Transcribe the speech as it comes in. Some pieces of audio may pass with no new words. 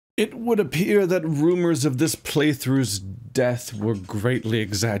It would appear that rumors of this playthrough's death were greatly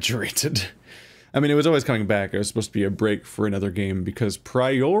exaggerated. I mean, it was always coming back. It was supposed to be a break for another game because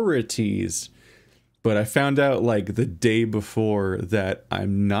priorities. But I found out like the day before that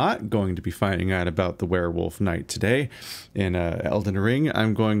I'm not going to be finding out about the Werewolf Knight today in Elden Ring.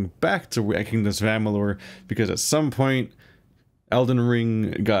 I'm going back to Kingdoms of Amalur because at some point Elden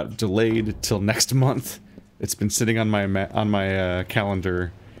Ring got delayed till next month. It's been sitting on my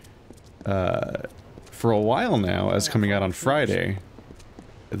calendar for a while now as coming out on Friday.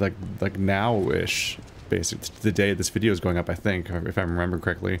 Like now-ish, basically. The day this video is going up, I think, if I remember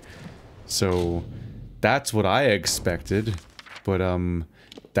correctly. So that's what I expected, but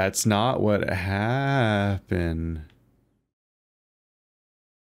that's not what happened.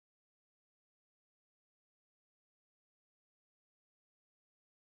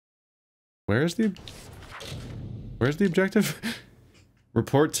 Where's the objective?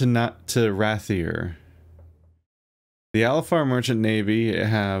 Report to Rathier. The Alfar Merchant Navy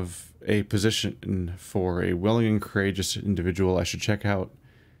have a position for a willing and courageous individual. I should check out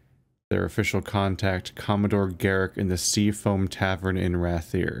their official contact, Commodore Garrick in the Seafoam Tavern in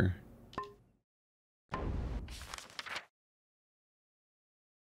Rathier.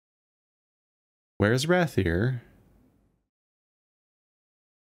 Where's Rathier?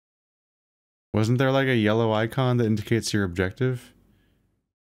 Wasn't there like a yellow icon that indicates your objective?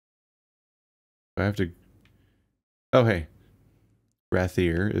 I have to... Oh, hey.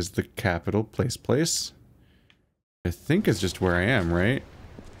 Rathier is the capital place. I think it's just where I am, right?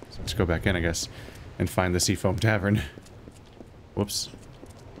 So let's go back in, I guess, and find the Seafoam Tavern. Whoops.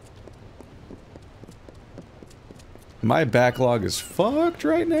 My backlog is fucked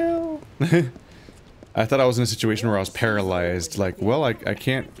right now. I thought I was in a situation where I was paralyzed. Like, well, I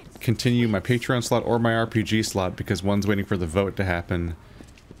can't continue my Patreon slot or my RPG slot because one's waiting for the vote to happen.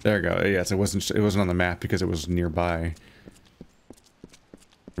 There we go. Yes, it wasn't on the map because it was nearby.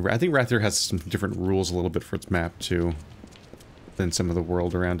 I think Rathier has some different rules a little bit for its map too than some of the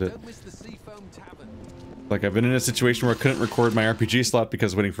world around it. Like, I've been in a situation where I couldn't record my RPG slot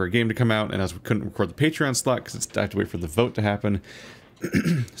because I was waiting for a game to come out, and I couldn't record the Patreon slot because I have to wait for the vote to happen.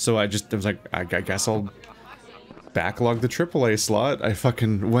 So I was like, I guess I'll backlog the AAA slot. I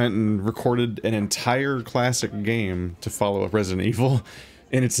fucking went and recorded an entire classic game to follow up Resident Evil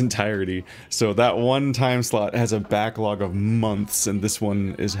in its entirety. So that one time slot has a backlog of months, and this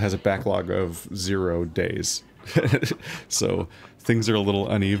one has a backlog of 0 days. So things are a little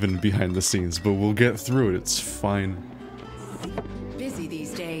uneven behind the scenes, but we'll get through it. It's fine. Busy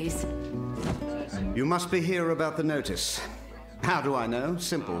these days. You must be here about the notice. How do I know?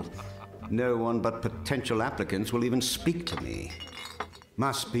 Simple. No one but potential applicants will even speak to me.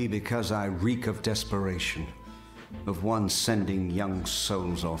 Must be because I reek of desperation. Of one sending young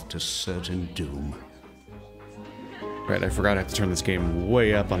souls off to certain doom. Right, I forgot I have to turn this game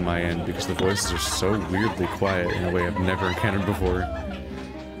way up on my end because the voices are so weirdly quiet in a way I've never encountered before.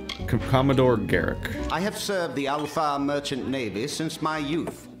 Commodore Garrick. I have served the Alfar Merchant Navy since my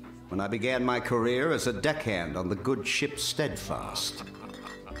youth, when I began my career as a deckhand on the good ship Steadfast.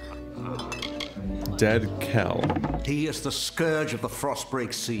 Dead Kell. He is the scourge of the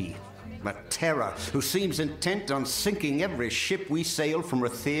Frostbreak Sea. A terror who seems intent on sinking every ship we sail from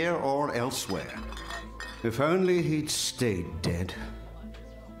Rathier or elsewhere. If only he'd stayed dead.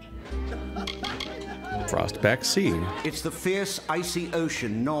 Frostback Sea. It's the fierce, icy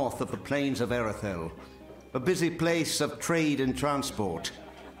ocean north of the plains of Erethel. A busy place of trade and transport,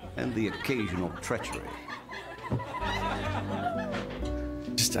 and the occasional treachery.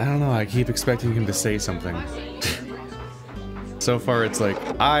 Just, I don't know, I keep expecting him to say something. So far it's like,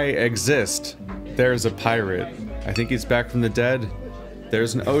 I exist. There's a pirate. I think he's back from the dead.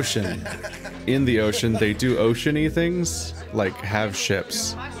 There's an ocean. In the ocean, they do ocean-y things, like have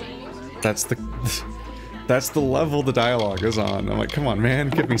ships. That's the level the dialogue is on. I'm like, come on,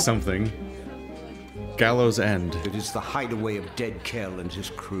 man, give me something. Gallows End. It is the hideaway of Dead Kell and his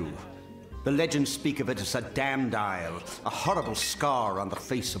crew. The legends speak of it as a damned isle, a horrible scar on the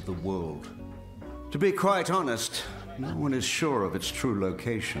face of the world. To be quite honest, no one is sure of its true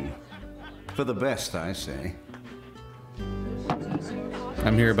location. For the best, I say.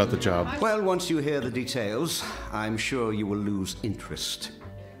 I'm here about the job. Well, once you hear the details, I'm sure you will lose interest.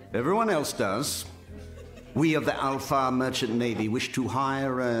 Everyone else does. We of the Alfar Merchant Navy wish to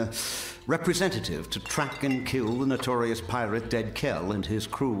hire a representative to track and kill the notorious pirate Dead Kell and his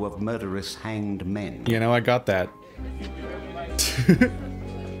crew of murderous hanged men. You know, I got that.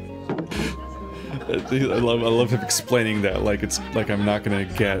 I love him explaining that, like it's like I'm not gonna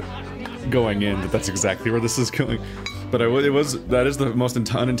get going in, but that's exactly where this is going. But that is the most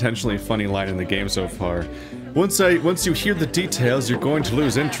unintentionally funny line in the game so far. Once you hear the details, you're going to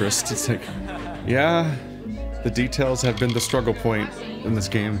lose interest. It's like, yeah, the details have been the struggle point in this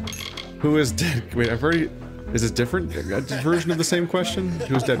game. Who is dead? Wait, I've already. Is this different? A version of the same question?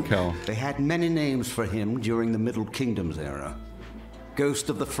 Who's dead, Kel? They had many names for him during the Middle Kingdoms era. Ghost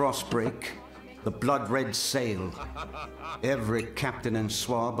of the Frostbreak, the Blood-Red Sail. Every captain and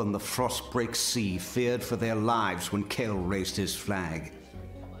swab on the Frostbreak Sea feared for their lives when Kel raised his flag.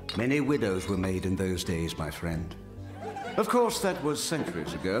 Many widows were made in those days, my friend. Of course, that was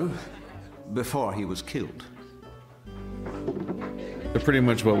centuries ago, before he was killed. But pretty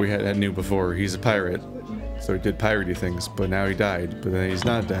much what we had knew before. He's a pirate, so he did piratey things, but now he died, but then he's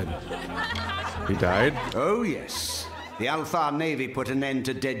not dead. He died? Oh, yes. The Alfar Navy put an end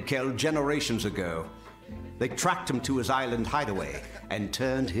to Dead Kel generations ago. They tracked him to his island hideaway and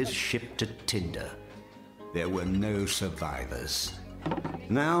turned his ship to tinder. There were no survivors.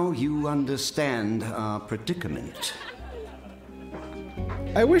 Now you understand our predicament.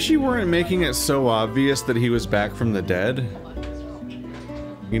 I wish you weren't making it so obvious that he was back from the dead.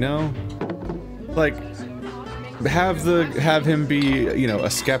 You know? Like, have him be, you know, a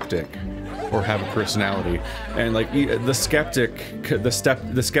skeptic. Or have a personality, and like the skeptic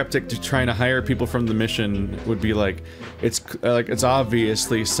to trying to hire people from the mission would be like, it's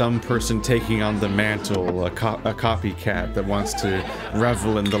obviously some person taking on the mantle, a copycat that wants to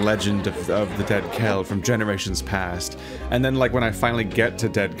revel in the legend of the dead Kel from generations past. And then like when I finally get to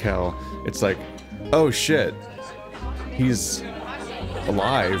dead Kel, it's like, oh shit, he's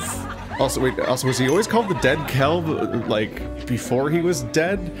alive. Also, wait, was he always called the dead Kel like before he was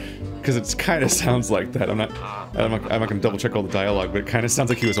dead? Because it kind of sounds like that. I'm not gonna double check all the dialogue, but it kind of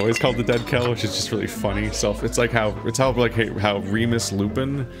sounds like he was always called the dead Kel, which is just really funny. So it's like how Remus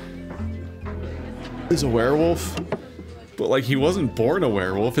Lupin is a werewolf, but like he wasn't born a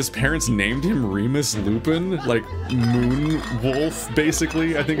werewolf. His parents named him Remus Lupin, like Moon Wolf,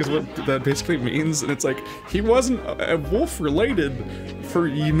 basically. I think is what that basically means. And it's like he wasn't a wolf related for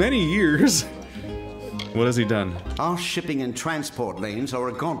many years. What has he done? Our shipping and transport lanes are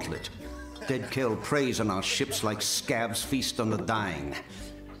a gauntlet. Dead Kel preys on our ships like scabs feast on the dying.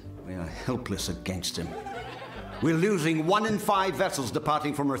 We are helpless against him. We're losing 1 in 5 vessels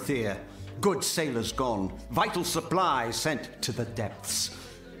departing from Earthia. Good sailors gone. Vital supplies sent to the depths.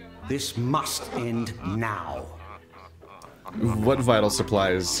 This must end now. What vital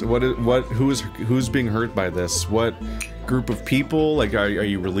supplies? Who's being hurt by this? What group of people? Like, are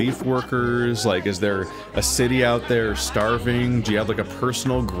you relief workers? Like, is there a city out there starving? Do you have like a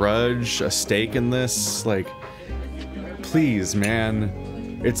personal grudge, a stake in this? Like, please,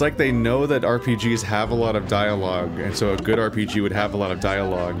 man. It's like they know that RPGs have a lot of dialogue, and so a good RPG would have a lot of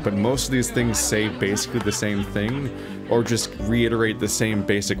dialogue, but most of these things say basically the same thing, or just reiterate the same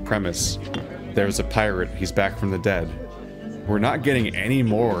basic premise. There's a pirate, he's back from the dead. We're not getting any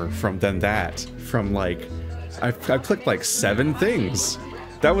more than that. From like, I clicked like 7 things.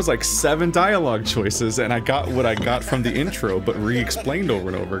 That was like 7 dialogue choices, and I got what I got from the intro, but re-explained over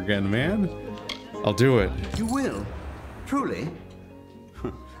and over again, man. I'll do it. You will? Truly?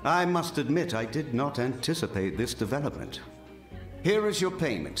 I must admit I did not anticipate this development. Here is your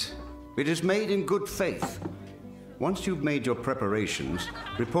payment. It is made in good faith. Once you've made your preparations,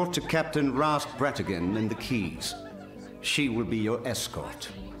 report to Captain Rast Bratigan in the Keys. She will be your escort.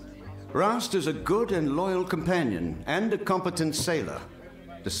 Rast is a good and loyal companion, and a competent sailor,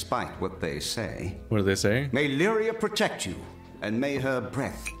 despite what they say. What do they say? May Lyria protect you, and may her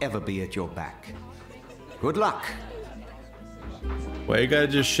breath ever be at your back. Good luck. Well, you gotta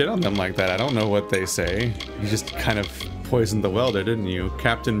just shit on them like that. I don't know what they say. You just kind of poisoned the well there, didn't you?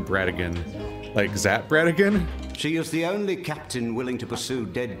 Captain Bratigan. Like Zap Bratigan? She is the only captain willing to pursue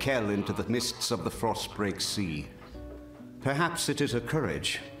Dead Kel into the mists of the Frostbreak Sea. Perhaps it is her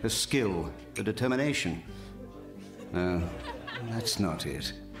courage, her skill, her determination. No, that's not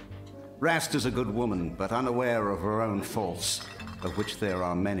it. Rast is a good woman, but unaware of her own faults, of which there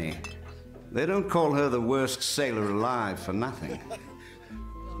are many. They don't call her the worst sailor alive for nothing.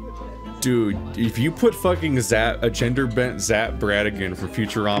 Dude, if you put fucking a gender-bent Zap Bratigan from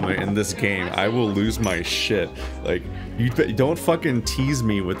Futurama in this game, I will lose my shit. Like, you don't fucking tease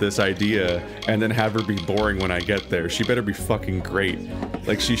me with this idea and then have her be boring when I get there. She better be fucking great.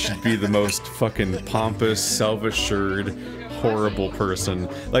 Like, she should be the most fucking pompous, self-assured, horrible person.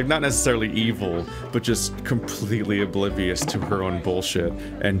 Like, not necessarily evil, but just completely oblivious to her own bullshit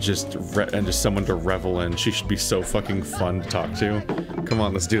and just someone to revel in. She should be so fucking fun to talk to. Come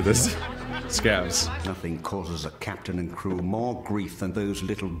on, let's do this. Scavs. Nothing causes a captain and crew more grief than those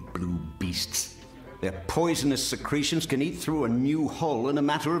little blue beasts. Their poisonous secretions can eat through a new hull in a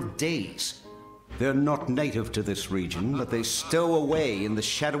matter of days. They're not native to this region, but they stow away in the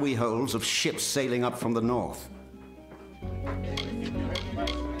shadowy holes of ships sailing up from the north.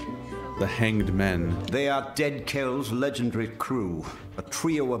 The Hanged Men. They are Dead Kell's legendary crew, a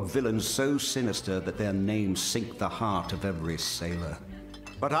trio of villains so sinister that their names sink the heart of every sailor.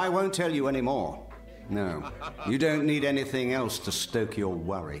 But I won't tell you any more. No, you don't need anything else to stoke your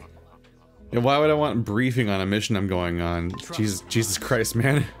worry. Yeah, why would I want briefing on a mission I'm going on? Jesus Christ,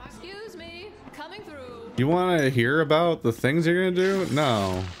 man. Excuse me, coming through. You want to hear about the things you're gonna do?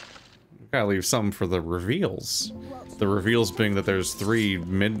 No. Gotta leave some for the reveals. The reveals being that there's 3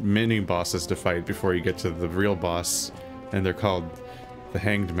 mini bosses to fight before you get to the real boss, and they're called the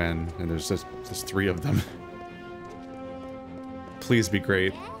Hanged Men, and there's 3 of them. Please be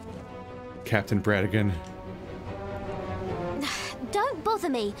great, Captain Bradigan. Don't bother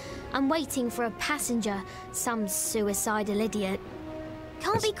me. I'm waiting for a passenger, some suicidal idiot.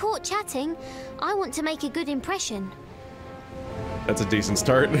 Can't be caught chatting. I want to make a good impression. That's a decent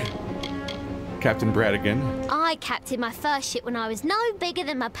start. Captain Bradigan. I captained my first ship when I was no bigger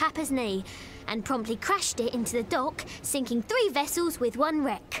than my papa's knee, and promptly crashed it into the dock, sinking 3 vessels with 1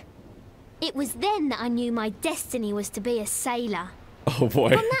 wreck. It was then that I knew my destiny was to be a sailor. Oh boy.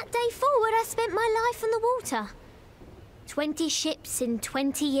 From that day forward, I spent my life on the water. 20 ships in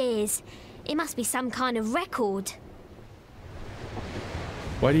 20 years. It must be some kind of record.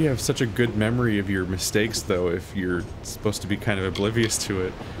 Why do you have such a good memory of your mistakes, though, if you're supposed to be kind of oblivious to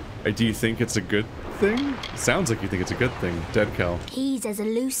it? Do you think it's a good thing? Sounds like you think it's a good thing, Dead Kell. He's as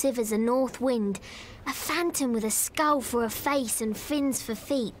elusive as a north wind. A phantom with a skull for a face and fins for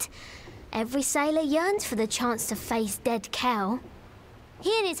feet. Every sailor yearns for the chance to face Dead Kell.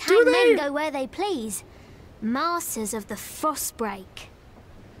 He and his hanged men go where they please. Masters of the Frostbreak.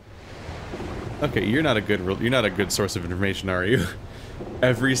 Okay, you're not a good source of information, are you?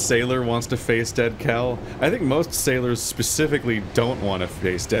 Every sailor wants to face Dead Kell. I think most sailors specifically don't want to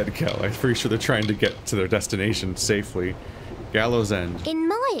face Dead Kell. I'm pretty sure they're trying to get to their destination safely. Gallows End. In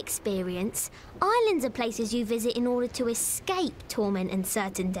my experience, islands are places you visit in order to escape torment and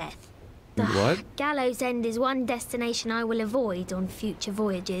certain death. What? Gallows End is one destination I will avoid on future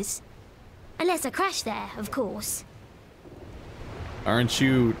voyages. Unless I crash there, of course. Aren't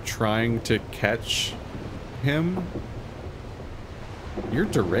you trying to catch him? You're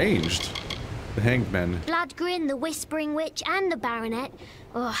deranged. The Hanged Men. Bloodgrin, the Whispering Witch, and the Baronet.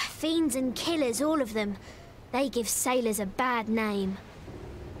 Oh, fiends and killers, all of them. They give sailors a bad name.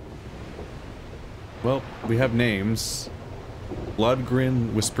 Well, we have names.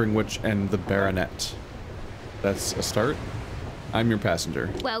 Bloodgrin, Whispering Witch, and the Baronet. That's a start. I'm your passenger.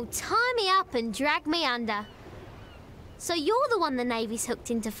 Well, tie me up and drag me under. So you're the one the Navy's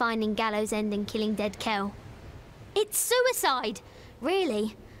hooked into finding Gallows End and killing Dead Kell. It's suicide!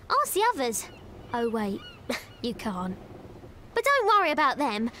 Really? Ask the others. Oh, wait. You can't. But don't worry about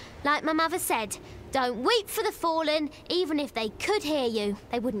them. Like my mother said, don't weep for the fallen. Even if they could hear you,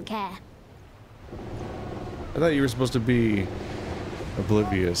 they wouldn't care. I thought you were supposed to be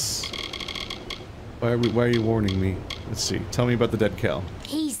oblivious. Why are you warning me? Let's see. Tell me about the Dead Kell.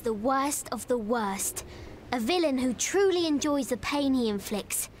 He's the worst of the worst. A villain who truly enjoys the pain he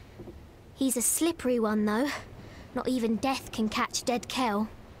inflicts. He's a slippery one, though. Not even death can catch Dead Kell.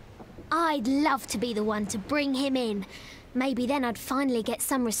 I'd love to be the one to bring him in. Maybe then I'd finally get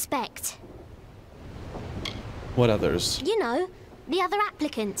some respect. What others? You know, the other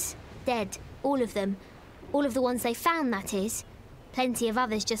applicants. Dead. All of them. All of the ones they found, that is. Plenty of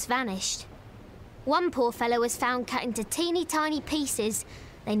others just vanished. One poor fellow was found cut into teeny tiny pieces.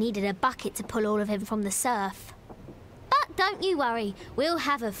 They needed a bucket to pull all of him from the surf. But don't you worry, we'll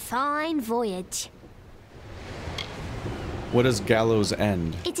have a fine voyage. What is Gallows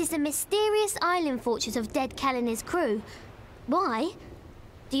End? It is the mysterious island fortress of Dead Kell and his crew. Why?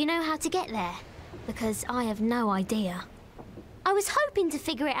 Do you know how to get there? Because I have no idea. I was hoping to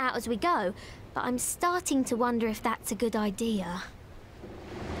figure it out as we go, but I'm starting to wonder if that's a good idea.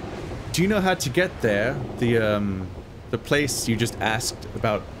 Do you know how to get there? The place you just asked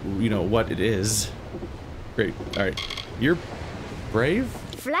about, you know, what it is. Great. Alright. You're brave?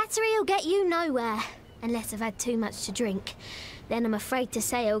 Flattery will get you nowhere. Unless I've had too much to drink. Then I'm afraid to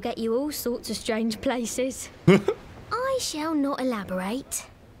say it'll get you all sorts of strange places. I shall not elaborate.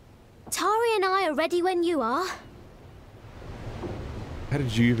 Tari and I are ready when you are. How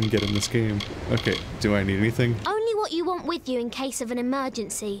did you even get in this game? Okay, do I need anything? Only what you want with you in case of an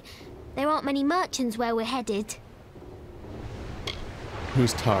emergency. There aren't many merchants where we're headed.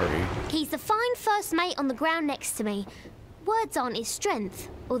 Who's Tari? He's the fine first mate on the ground next to me. Words aren't his strength,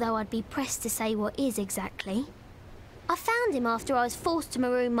 although I'd be pressed to say what is exactly. I found him after I was forced to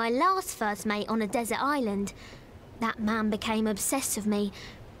maroon my last first mate on a desert island. That man became obsessed with me,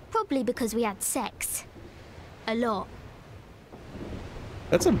 probably because we had sex. A lot.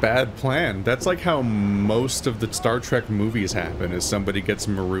 That's a bad plan. That's like how most of the Star Trek movies happen, is somebody gets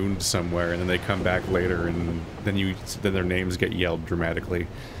marooned somewhere and then they come back later and then their names get yelled dramatically.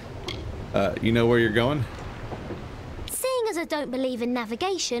 You know where you're going? Seeing as I don't believe in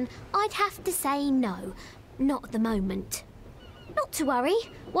navigation, I'd have to say no. Not at the moment. Not to worry.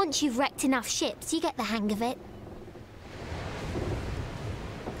 Once you've wrecked enough ships, you get the hang of it.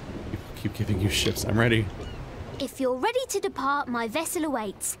 Keep giving you ships. I'm ready. If you're ready to depart, my vessel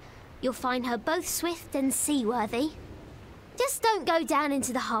awaits. You'll find her both swift and seaworthy. Just don't go down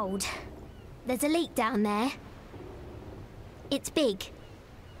into the hold. There's a leak down there. It's big.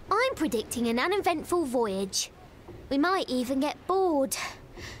 I'm predicting an uneventful voyage. We might even get bored.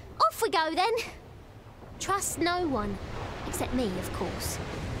 Off we go then. Trust no one. Except me, of course.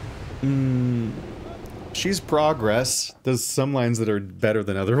 She's progress. There's some lines that are better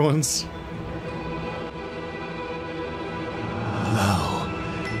than other ones. Lo,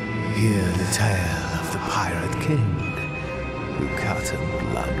 hear the tale of the pirate king who cut a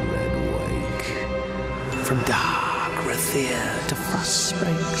blood-red wake from dark Rathir to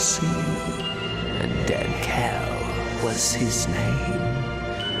frost-sprang sea, and dead Kel was his name.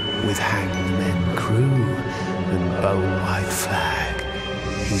 With hanged men crew and bone-white flag,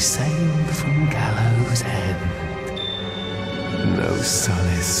 he sailed from gallows end. No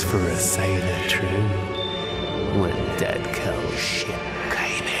solace for a sailor true when dead Kel's ship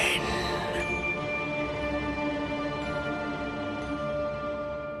came in.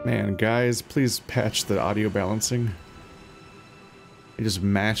 Man, guys, please patch the audio balancing. I just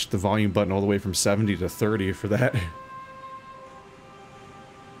matched the volume button all the way from 70 to 30 for that.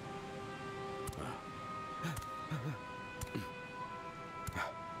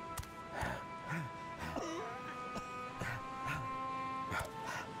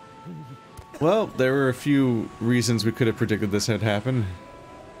 Well, there were a few reasons we could have predicted this had happened.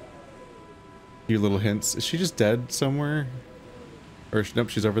 A few little hints. Is she just dead somewhere? Or, nope,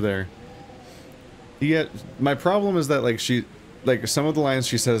 she's over there. Yeah, my problem is that, like, some of the lines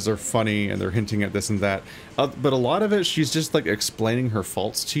she says are funny and they're hinting at this and that. But a lot of it, she's just, like, explaining her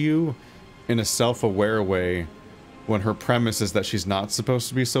faults to you in a self-aware way when her premise is that she's not supposed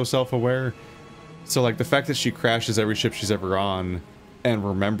to be so self-aware. So, like, the fact that she crashes every ship she's ever on and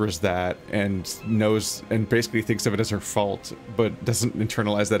remembers that and knows and basically thinks of it as her fault but doesn't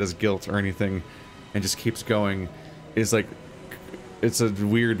internalize that as guilt or anything and just keeps going is like, it's a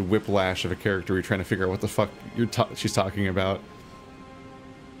weird whiplash of a character you're trying to figure out what the fuck she's talking about.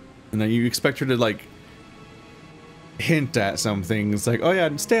 And then you expect her to like hint at some things like, oh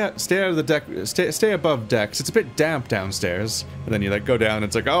yeah, stay out of the deck, stay above decks, it's a bit damp downstairs. And then you like go down and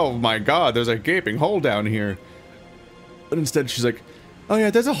it's like, oh my god, there's a gaping hole down here. But instead she's like, oh yeah,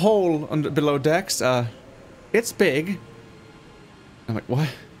 there's a hole below decks. It's big. I'm like, what?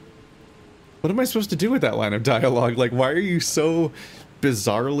 What am I supposed to do with that line of dialogue? Like, why are you so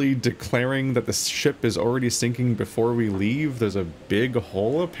bizarrely declaring that the ship is already sinking before we leave? There's a big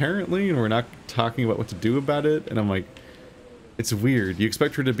hole, apparently, and we're not talking about what to do about it. And I'm like, it's weird. You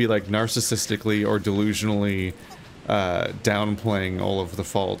expect her to be, like, narcissistically or delusionally downplaying all of the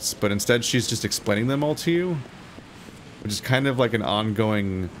faults, but instead she's just explaining them all to you. Which is kind of like an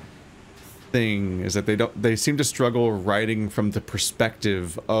ongoing thing, is that they seem to struggle writing from the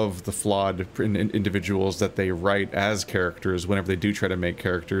perspective of the flawed individuals that they write as characters whenever they do try to make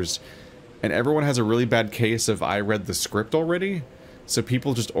characters. And everyone has a really bad case of, I read the script already, so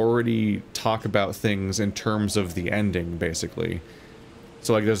people just already talk about things in terms of the ending, basically.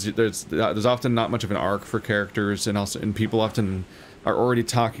 So like there's often not much of an arc for characters, and people often are already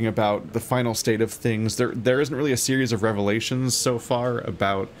talking about the final state of things. There isn't really a series of revelations so far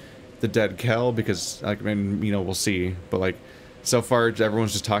about the dead Kel, because, like, I mean, you know, we'll see. But, like, so far,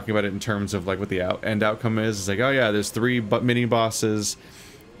 everyone's just talking about it in terms of, like, what the end outcome is. It's like, oh yeah, there's 3 mini-bosses,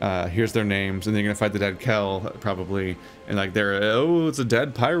 here's their names, and they're gonna fight the dead Kel, probably. And, like, oh, it's a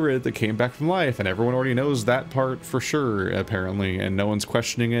dead pirate that came back from life, and everyone already knows that part for sure, apparently, and no one's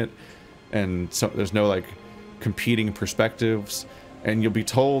questioning it. And so there's no, like, competing perspectives. And you'll be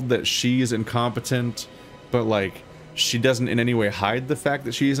told that she's incompetent, but, like, she doesn't in any way hide the fact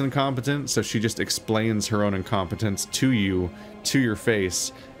that she's incompetent, so she just explains her own incompetence to you, to your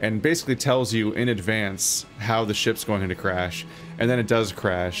face, and basically tells you in advance how the ship's going to crash. And then it does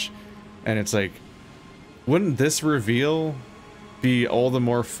crash, and it's like, wouldn't this reveal be all the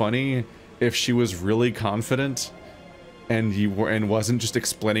more funny if she was really confident and wasn't just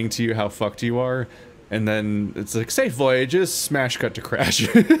explaining to you how fucked you are, and then it's like, safe voyages, smash cut to crash.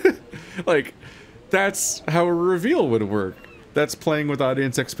 Like, that's how a reveal would work. That's playing with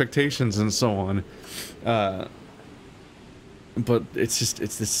audience expectations and so on. But it's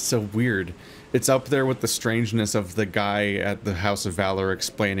just so weird. It's up there with the strangeness of the guy at the House of Valor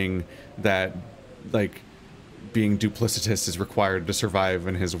explaining that, like, being duplicitous is required to survive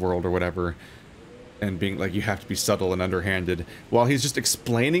in his world or whatever. And being like, you have to be subtle and underhanded, while he's just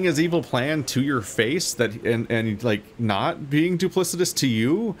explaining his evil plan to your face, that and like not being duplicitous to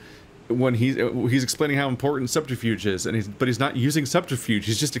you when he's explaining how important subterfuge is, and but he's not using subterfuge.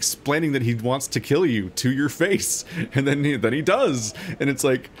 He's just explaining that he wants to kill you to your face, and then he does, and it's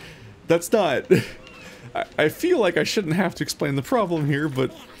like, that's not. I feel like I shouldn't have to explain the problem here,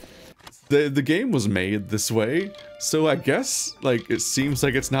 but the game was made this way, so I guess like it seems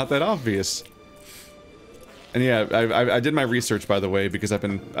like it's not that obvious. And yeah, I did my research, by the way, because I've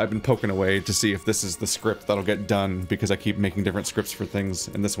been poking away to see if this is the script that'll get done, because I keep making different scripts for things,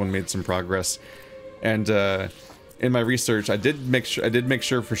 and this one made some progress. And in my research, I did make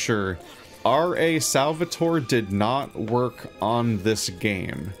sure for sure, R.A. Salvatore did not work on this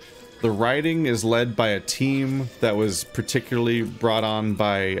game. The writing is led by a team that was particularly brought on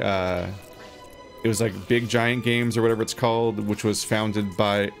by it was like Big Giant Games or whatever it's called, which was founded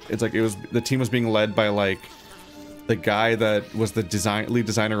by, the team was being led by like the guy that was the lead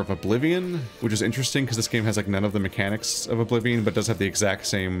designer of Oblivion, which is interesting because this game has like none of the mechanics of Oblivion, but does have the exact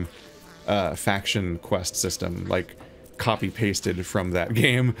same faction quest system, like copy pasted from that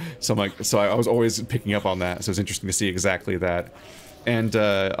game. So I'm like, I was always picking up on that. So it's interesting to see exactly that. And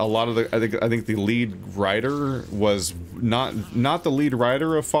a lot of the, I think the lead writer was not the lead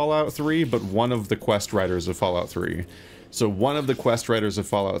writer of Fallout 3, but one of the quest writers of Fallout 3. So one of the quest writers of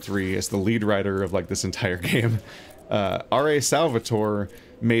Fallout 3 is the lead writer of like this entire game. R.A. Salvatore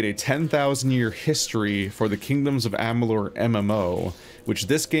made a 10,000-year history for the Kingdoms of Amalur MMO, which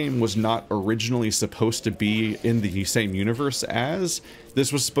this game was not originally supposed to be in the same universe as.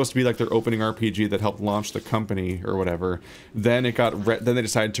 This was supposed to be like their opening RPG that helped launch the company or whatever. Then it got then they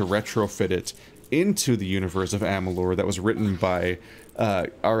decided to retrofit it into the universe of Amalur that was written by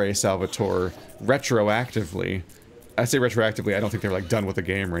R.A. Salvatore retroactively. I say retroactively, I don't think they're like done with the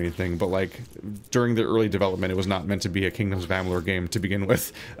game or anything, but like during the early development, it was not meant to be a Kingdoms of Amalur game to begin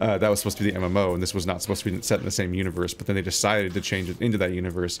with. That was supposed to be the MMO, and this was not supposed to be set in the same universe, but then they decided to change it into that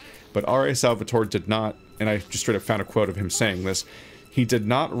universe. But R.A. Salvatore did not, and I just straight up found a quote of him saying this, he did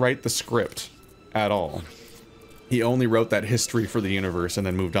not write the script at all. He only wrote that history for the universe and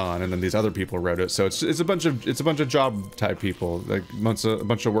then moved on, and then these other people wrote it. So it's a bunch of job type people, like a bunch of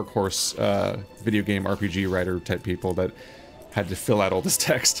workhorse video game RPG writer type people that had to fill out all this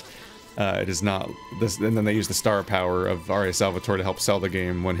text. It is not this, and then they used the star power of R.A. Salvatore to help sell the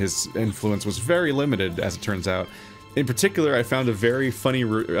game when his influence was very limited, as it turns out. In particular, I found a very funny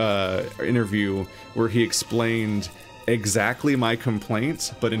interview where he explained exactly my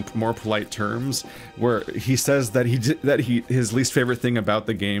complaints, but in more polite terms, where he says that his least favorite thing about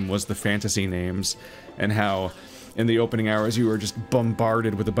the game was the fantasy names, and how in the opening hours you were just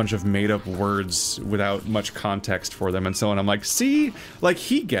bombarded with a bunch of made-up words without much context for them and so on. I'm like, see, like,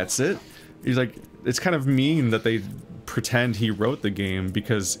 he gets it. He's like, it's kind of mean that they pretend he wrote the game,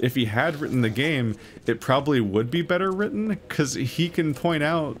 because if he had written the game, it probably would be better written, because he can point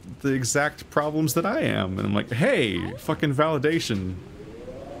out the exact problems that I am. And I'm like, hey, fucking validation.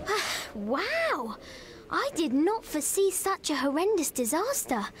 Wow, I did not foresee such a horrendous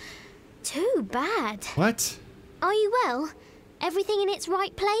disaster. Too bad. What? Are you well? Everything in its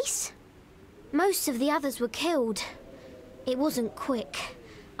right place? Most of the others were killed. It wasn't quick.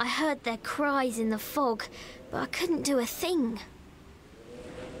 I heard their cries in the fog, but I couldn't do a thing.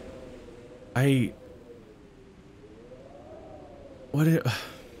 What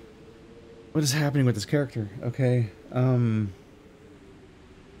is happening with this character? Okay, I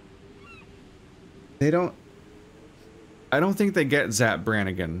don't think they get Zap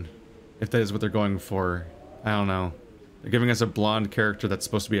Brannigan, if that is what they're going for. I don't know. They're giving us a blonde character that's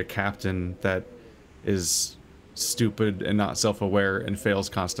supposed to be a captain that is stupid and not self-aware and fails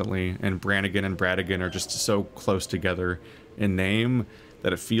constantly, and Brannigan and Bradigan are just so close together in name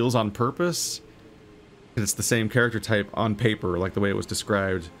that it feels on purpose. It's the same character type on paper, like the way it was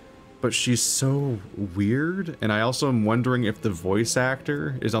described, but she's so weird. And I also am wondering if the voice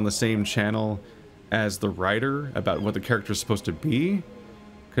actor is on the same channel as the writer about what the character is supposed to be,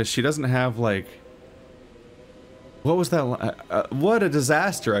 because she doesn't have like, what was that? What a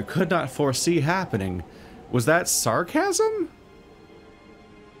disaster I could not foresee happening. Was that sarcasm?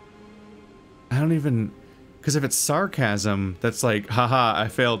 I don't even... Because if it's sarcasm, that's like, haha, I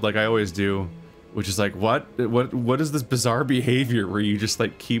failed like I always do. Which is like, what is this bizarre behavior where you just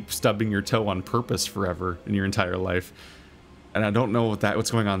like keep stubbing your toe on purpose forever in your entire life? And I don't know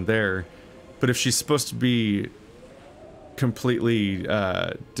what's going on there. But if she's supposed to be completely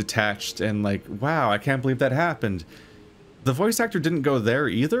detached and like, wow, I can't believe that happened. The voice actor didn't go there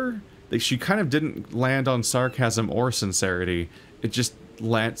either. Like, she kind of didn't land on sarcasm or sincerity. It just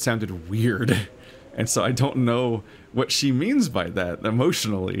sounded weird. And so I don't know what she means by that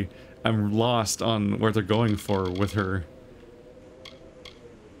emotionally. I'm lost on where they're going for with her.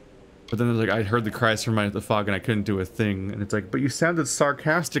 But then there's like, I heard the cries from the fog and I couldn't do a thing. And it's like, but you sounded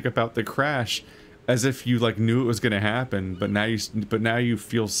sarcastic about the crash, as if you like knew it was gonna happen. But now you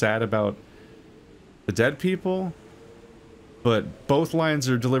feel sad about the dead people. But both lines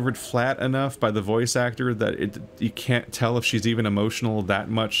are delivered flat enough by the voice actor that you can't tell if she's even emotional that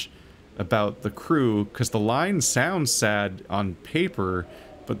much about the crew, because the line sounds sad on paper,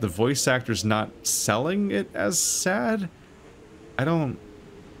 but the voice actor's not selling it as sad. I don't...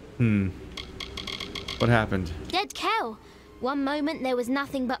 What happened? Dead cow. One moment there was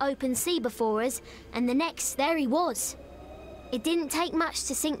nothing but open sea before us, and the next there he was. It didn't take much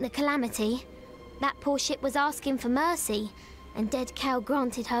to sink the Calamity. That poor ship was asking for mercy, and Dead Cow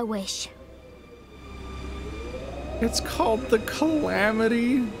granted her wish. It's called the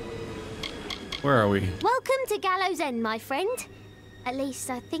Calamity? Where are we? Welcome to Gallows End, my friend. At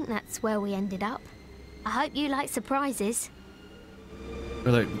least I think that's where we ended up. I hope you like surprises.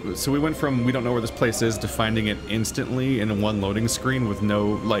 So we went from we don't know where this place is to finding it instantly in one loading screen with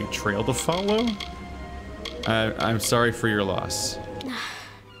no, like, trail to follow? I'm sorry for your loss.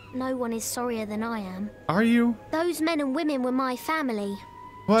 No one is sorrier than I am. Are you? Those men and women were my family.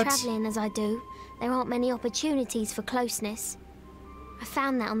 What? Travelling as I do, there aren't many opportunities for closeness. I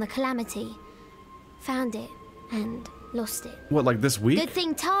found that on the Calamity. Found it and lost it. What, like this week? Good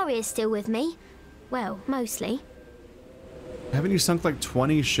thing Tari is still with me. Well, mostly. Haven't you sunk like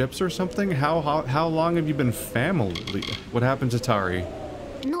 20 ships or something? How long have you been family? What happened to Tari?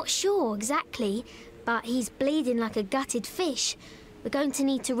 Not sure exactly, but he's bleeding like a gutted fish. We're going to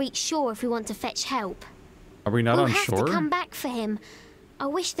need to reach shore if we want to fetch help. Are we not on shore? We'll have to come back for him. I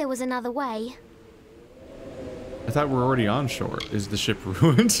wish there was another way. I thought we're already on shore. Is the ship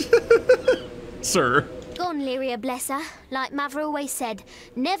ruined? Sir. Gone, Lyria, bless her. Like Mother always said,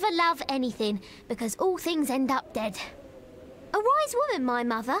 never love anything, because all things end up dead. A wise woman, my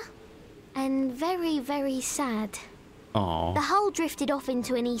mother. And very, very sad. Aww. The hull drifted off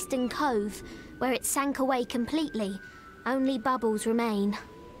into an eastern cove, where it sank away completely. Only bubbles remain.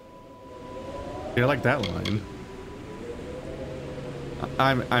 Yeah, I like that line.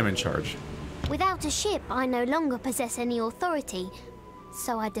 I'm in charge. Without a ship, I no longer possess any authority,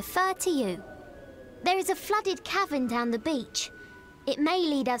 so I defer to you. There is a flooded cavern down the beach. It may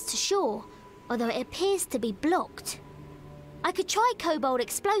lead us to shore, although it appears to be blocked. I could try kobold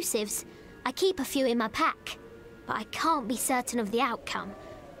explosives. I keep a few in my pack, but I can't be certain of the outcome.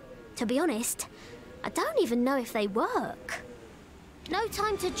 To be honest, I don't even know if they work. No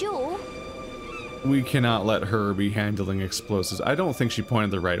time to jaw. We cannot let her be handling explosives. I don't think she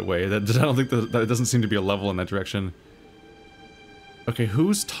pointed the right way. I don't think that doesn't seem to be a level in that direction. Okay,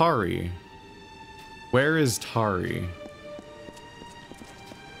 who's Tari? Where is Tari?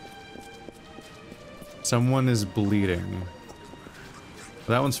 Someone is bleeding.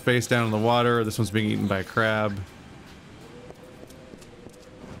 That one's face down in the water. This one's being eaten by a crab.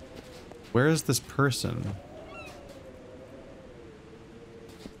 Where is this person?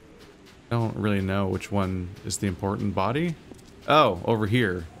 I don't really know which one is the important body. Oh, over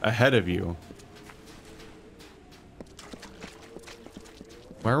here, ahead of you.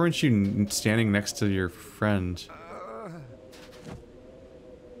 Why weren't you standing next to your friend?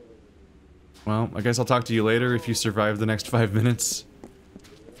 Well, I guess I'll talk to you later if you survive the next 5 minutes.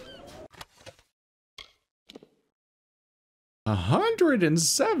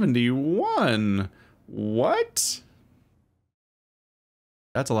 171? What?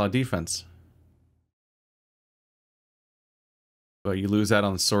 That's a lot of defense. But you lose out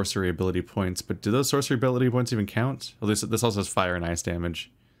on sorcery ability points. But do those sorcery ability points even count? Well, this also has fire and ice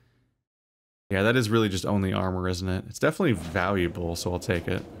damage. Yeah, that is really just only armor, isn't it? It's definitely valuable, so I'll take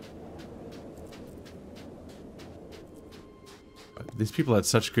it. These people had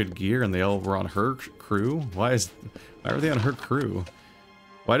such good gear and they all were on her crew? Why are they on her crew?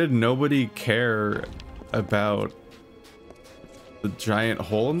 Why did nobody care about the giant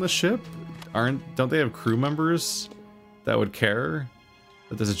hole in the ship? Don't they have crew members that would care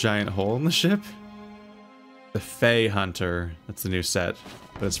that there's a giant hole in the ship? The Fae Hunter. That's the new set,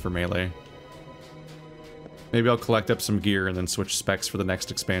 but it's for melee. Maybe I'll collect up some gear and then switch specs for the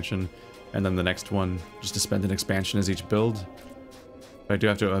next expansion, and then the next one, just to spend an expansion as each build. But I do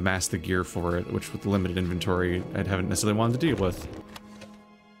have to amass the gear for it, which with the limited inventory, I haven't necessarily wanted to deal with.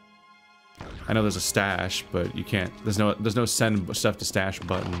 I know there's a stash, but you can't, there's no send stuff to stash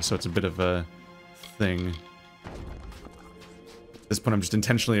button, so it's a bit of a thing. At this point, I'm just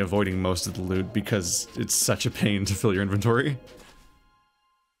intentionally avoiding most of the loot because it's such a pain to fill your inventory.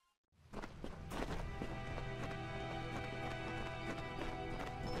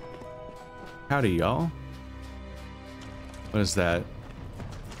 Howdy, y'all. What is that?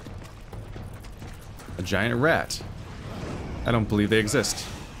 A giant rat. I don't believe they exist.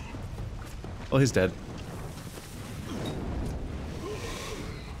 Well, he's dead.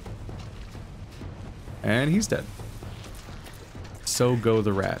 And he's dead. So go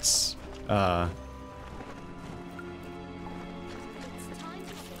the rats. Oh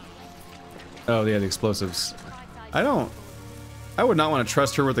yeah, the explosives. I would not want to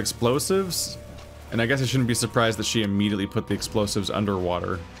trust her with explosives. And I guess I shouldn't be surprised that she immediately put the explosives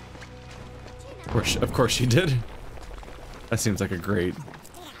underwater. Of course she did. That seems like a great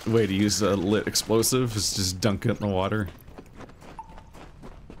way to use a lit explosive, is just dunk it in the water.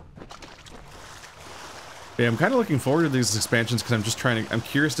 Yeah, I'm kind of looking forward to these expansions because I'm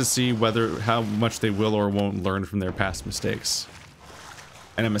curious to see how much they will or won't learn from their past mistakes.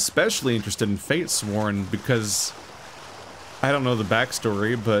 And I'm especially interested in Fatesworn because I don't know the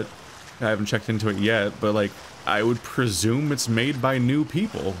backstory, but I haven't checked into it yet, but like, I would presume it's made by new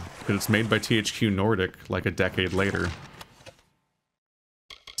people, because it's made by THQ Nordic, like a decade later.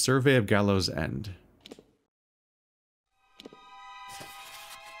 Survey of Gallows End.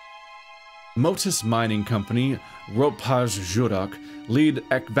 Motus Mining Company, Ropaj Jurak, lead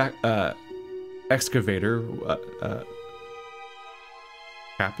excavator,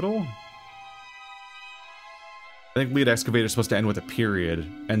 capital? I think lead excavator is supposed to end with a period,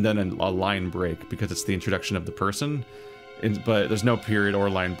 and then a line break, because it's the introduction of the person. But there's no period or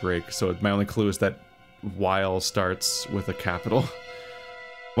line break, so my only clue is that while starts with a capital.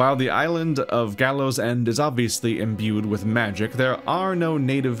 While the island of Gallows End is obviously imbued with magic, there are no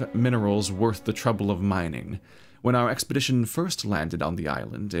native minerals worth the trouble of mining. When our expedition first landed on the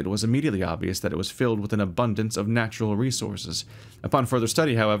island, it was immediately obvious that it was filled with an abundance of natural resources. Upon further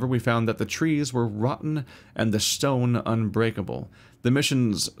study, however, we found that the trees were rotten and the stone unbreakable. The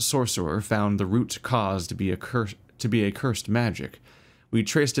mission's sorcerer found the root cause to be a cursed magic. We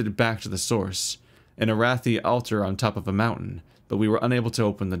traced it back to the source, an Arathi altar on top of a mountain, but we were unable to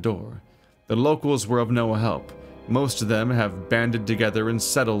open the door. The locals were of no help. Most of them have banded together and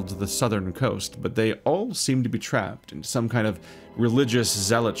settled the southern coast, but they all seem to be trapped in some kind of religious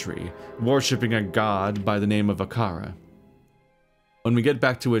zealotry, worshipping a god by the name of Akara. When we get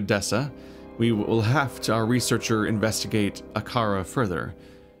back to Edessa, we will have our researcher investigate Akara further.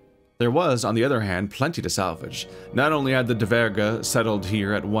 There was, on the other hand, plenty to salvage. Not only had the Diverga settled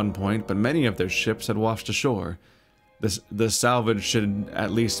here at one point, but many of their ships had washed ashore. The salvage should at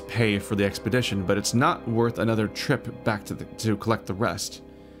least pay for the expedition, but it's not worth another trip back to collect the rest.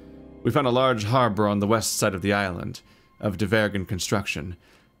 We found a large harbor on the west side of the island, of Divergan construction.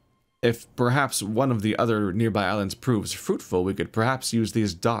 If perhaps one of the other nearby islands proves fruitful, we could perhaps use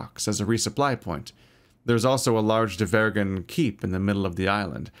these docks as a resupply point. There's also a large Divergan keep in the middle of the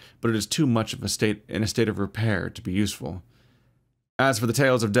island, but it is too much of in a state of repair to be useful. As for the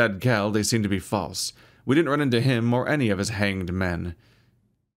tales of dead Kel, they seem to be false. We didn't run into him or any of his hanged men.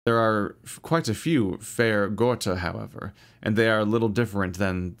 There are quite a few fair Gorta, however, and they are a little different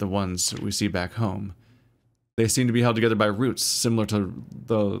than the ones we see back home. They seem to be held together by roots, similar to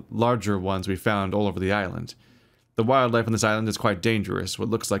the larger ones we found all over the island. The wildlife on this island is quite dangerous. What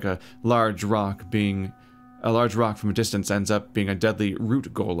looks like a large rock from a distance ends up being a deadly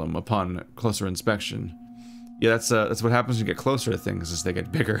root golem upon closer inspection. Yeah, that's what happens when you get closer to things as they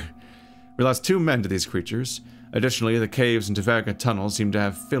get bigger. We lost 2 men to these creatures. Additionally, the caves and Diverga tunnels seem to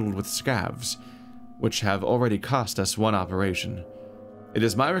have filled with scavs, which have already cost us 1 operation. It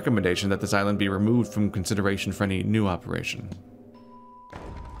is my recommendation that this island be removed from consideration for any new operation.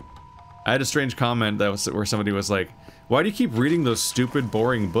 I had a strange comment where somebody was like, "Why do you keep reading those stupid,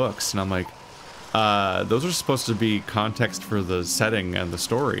 boring books?" And I'm like, those are supposed to be context for the setting and the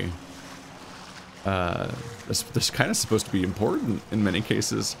story. This kind of supposed to be important in many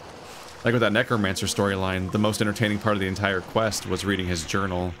cases. Like with that Necromancer storyline, the most entertaining part of the entire quest was reading his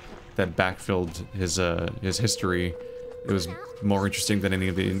journal that backfilled his history. It was more interesting than any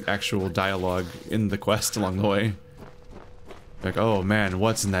of the actual dialogue in the quest along the way. Like, oh man,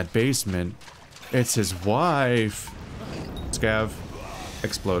 what's in that basement? It's his wife. Scav.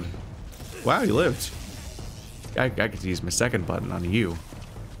 Explode. Wow, he lived. I could use my second button on you.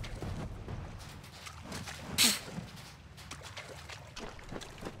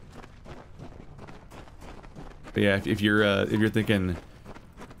 But yeah, if you're thinking,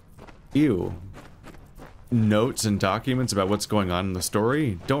 ew, notes and documents about what's going on in the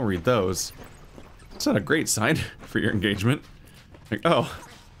story, don't read those. It's not a great sign for your engagement. Like, oh,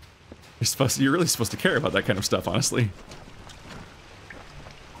 you're really supposed to care about that kind of stuff, honestly.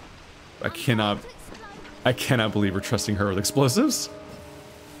 I cannot believe we're trusting her with explosives.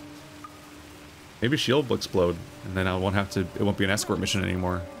 Maybe shield will explode, and then it won't be an escort mission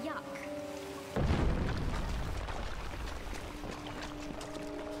anymore.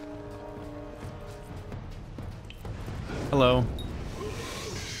 Hello,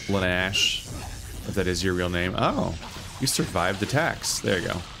 Lanash, if that is your real name. Oh, you survived attacks. There you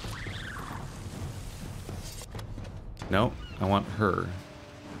go. No, I want her.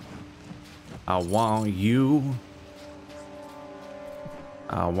 I want you.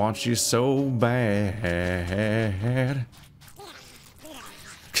 I want you so bad.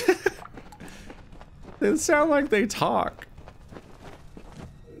 They sound like they talk.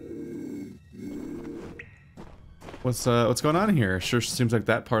 What's going on here? Sure seems like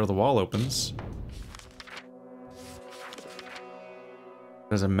that part of the wall opens.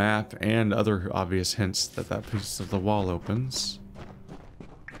 There's a map and other obvious hints that that piece of the wall opens.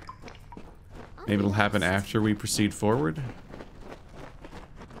 Maybe it'll happen after we proceed forward.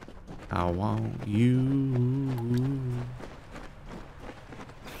 I want you.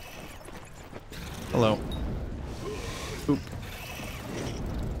 Hello. Oop.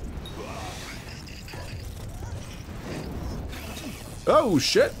 Oh,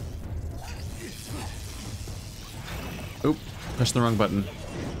 shit! Oop, pressed the wrong button.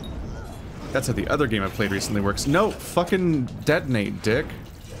 That's how the other game I played recently works. No, fucking detonate, dick.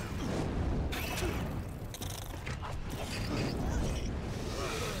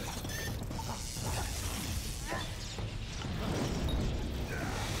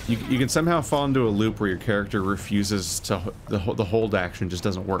 You can somehow fall into a loop where your character refuses to... The hold action just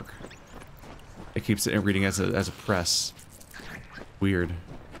doesn't work. It keeps it reading as a press. Weird.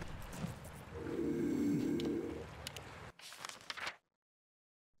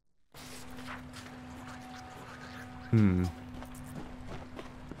 There's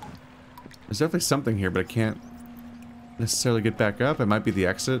definitely something here, but I can't necessarily get back up. It might be the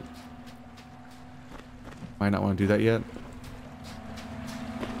exit. Might not want to do that yet.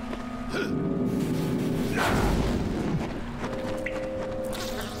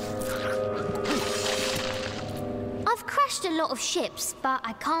 I've crashed a lot of ships, but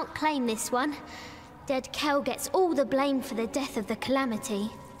I can't claim this one. Dead Kel gets all the blame for the death of the Calamity.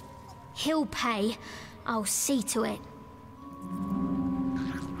 He'll pay. I'll see to it.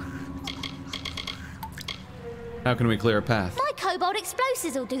 How can we clear a path? My cobalt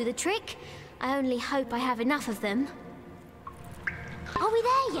explosives will do the trick. I only hope I have enough of them. Are we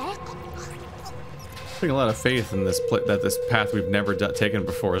there yet? I think a lot of faith in this that this path we've never taken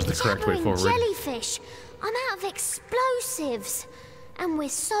before is the correct way forward. Jellyfish! I'm out of explosives! And we're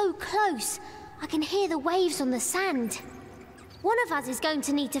so close. I can hear the waves on the sand. One of us is going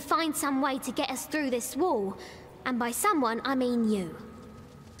to need to find some way to get us through this wall. And by someone, I mean you.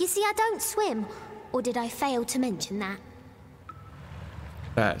 You see, I don't swim. Or did I fail to mention that?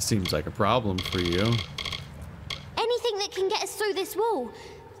 That seems like a problem for you. Anything that can get us through this wall.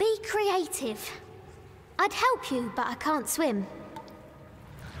 Be creative. I'd help you, but I can't swim.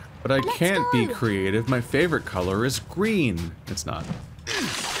 But I can't be creative. My favorite color is green. It's not.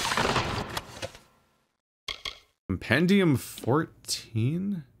 Compendium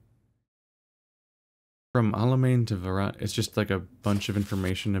 14? From Almain to Varan. It's just like a bunch of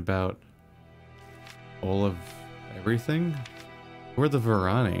information about all of everything. Who are the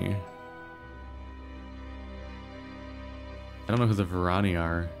Varani? I don't know who the Varani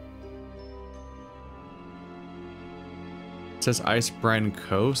are. It says Ice Brine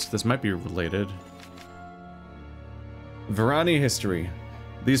Coast. This might be related. Varani history.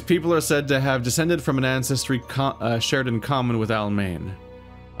 These people are said to have descended from an ancestry shared in common with Almain.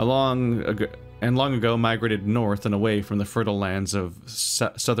 Long ago migrated north and away from the fertile lands of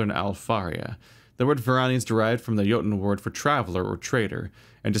southern Alfaria. The word Varani is derived from the Jotun word for traveler or trader,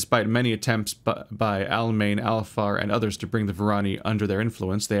 and despite many attempts by Almain, Alfar, and others to bring the Varani under their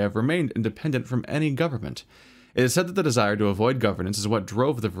influence, they have remained independent from any government. It is said that the desire to avoid governance is what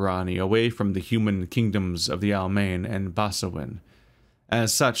drove the Varani away from the human kingdoms of the Almain and Basawin.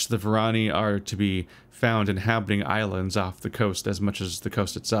 As such, the Varani are to be found inhabiting islands off the coast as much as the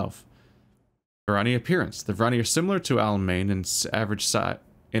coast itself. Varani appearance. The Varani are similar to Almain in average size.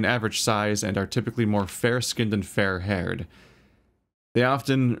 in average size and are typically more fair-skinned and fair-haired. They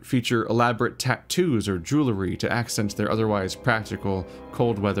often feature elaborate tattoos or jewelry to accent their otherwise practical,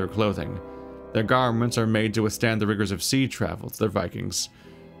 cold-weather clothing. Their garments are made to withstand the rigors of sea travel, they're Vikings,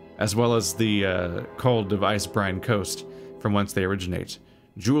 as well as the cold of ice-brine coast, from whence they originate.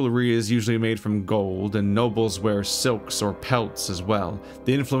 Jewelry is usually made from gold, and nobles wear silks or pelts as well.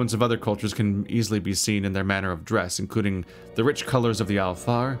 The influence of other cultures can easily be seen in their manner of dress, including the rich colors of the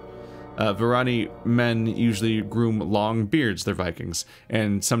Alfar. Varani men usually groom long beards, they're Vikings,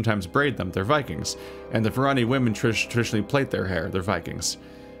 and sometimes braid them, they're Vikings. And the Varani women traditionally plait their hair, they're Vikings.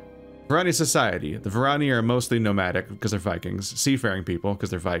 Varani society. The Varani are mostly nomadic, because they're Vikings, seafaring people, because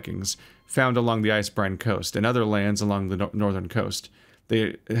they're Vikings, found along the icebrine coast, and other lands along the northern coast.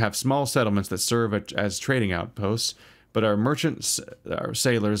 They have small settlements that serve as trading outposts, but are merchants, are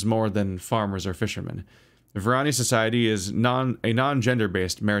sailors more than farmers or fishermen. The Varani society is a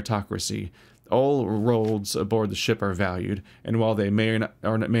non-gender-based meritocracy. All roles aboard the ship are valued, and while they may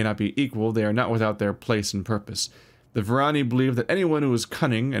not be equal, they are not without their place and purpose. The Varani believe that anyone who is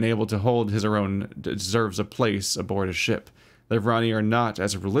cunning and able to hold his or her own deserves a place aboard a ship. The Varani are not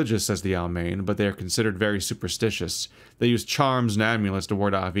as religious as the Almain, but they are considered very superstitious. They use charms and amulets to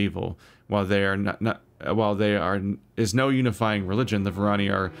ward off evil. While there is no unifying religion, the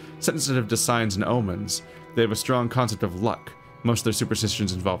Varani are sensitive to signs and omens. They have a strong concept of luck. Most of their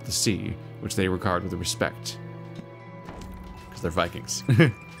superstitions involve the sea, which they regard with respect. Because they're Vikings.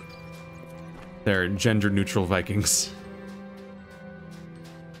 They're gender-neutral Vikings.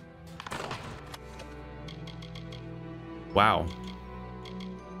 Wow.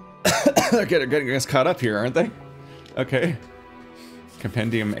 They're getting us caught up here, aren't they? Okay.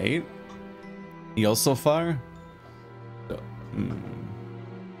 Compendium 8? Eel so far?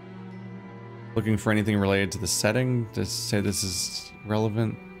 Looking for anything related to the setting to say this is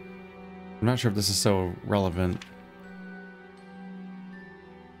relevant? I'm not sure if this is so relevant.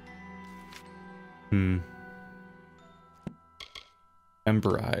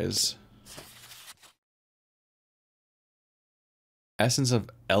 Ember Eyes. Essence of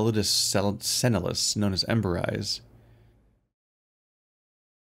Elidus Senilus, known as Ember Eyes.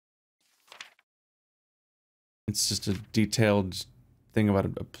 It's just a detailed thing about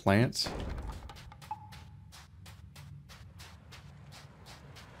a plant.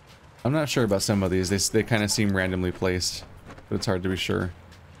 I'm not sure about some of these. They kind of seem randomly placed, but it's hard to be sure.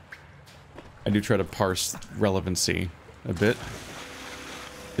 I do try to parse relevancy a bit.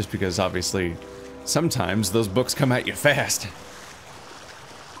 Just because, obviously, sometimes those books come at you fast.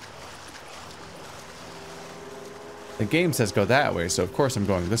 The game says go that way, so of course I'm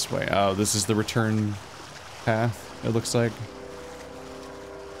going this way. Oh, this is the return path, it looks like.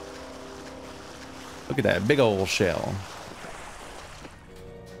 Look at that big old shell.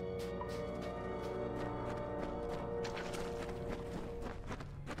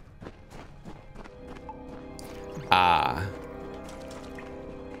 Ah.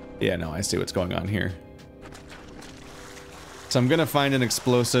 Yeah, no, I see what's going on here. So I'm gonna find an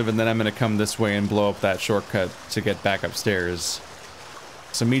explosive and then I'm gonna come this way and blow up that shortcut to get back upstairs.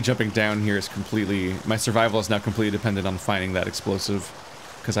 So me jumping down here is completely... my survival is now completely dependent on finding that explosive.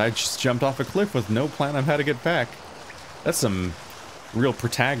 Because I just jumped off a cliff with no plan on how to get back. That's some real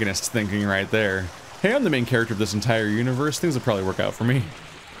protagonist thinking right there. Hey, I'm the main character of this entire universe. Things will probably work out for me.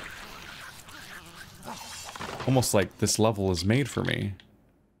 Almost like this level is made for me.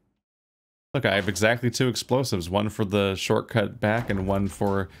 Look, I have exactly 2 explosives. One for the shortcut back and one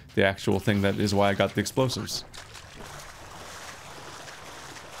for the actual thing that is why I got the explosives.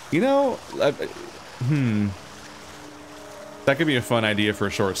 You know, that could be a fun idea for a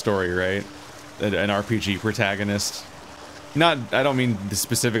short story, right? An RPG protagonist. Not, I don't mean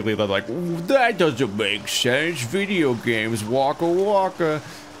specifically like, that doesn't make sense, video games, waka waka.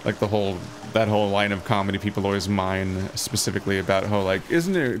 Like that whole line of comedy people always mine specifically about how, like,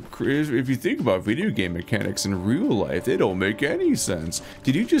 isn't it, if you think about video game mechanics in real life, they don't make any sense.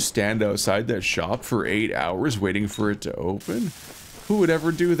 Did you just stand outside that shop for 8 hours waiting for it to open? Who would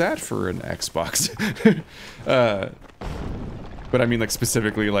ever do that for an Xbox? But I mean, like,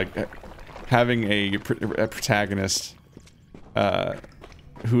 specifically, like, having a protagonist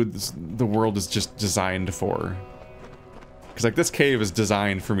who the world is just designed for. Because, like, this cave is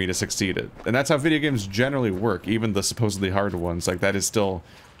designed for me to succeed at. And that's how video games generally work, even the supposedly hard ones. Like, that is still...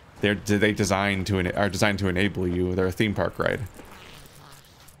 are designed to enable you. They're a theme park ride.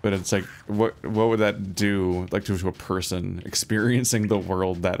 But it's like, what would that do, like, to a person experiencing the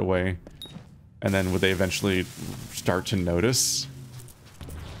world that way? And then would they eventually start to notice?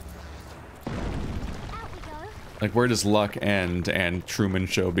 Like, where does luck end and Truman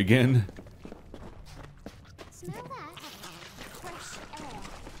Show begin? Smell that? Fresh air.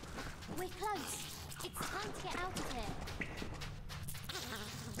 We're close. It's time to get out of here.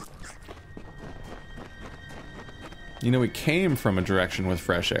 You know, we came from a direction with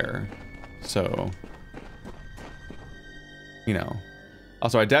fresh air, so, you know.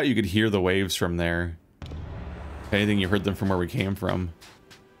 Also, I doubt you could hear the waves from there. If anything, you heard them from where we came from.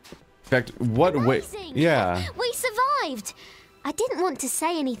 In fact, what way? Yeah. We survived. I didn't want to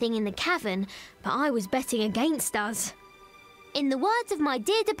say anything in the cavern, but I was betting against us. In the words of my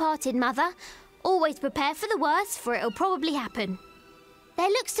dear departed mother, always prepare for the worst, for it'll probably happen. There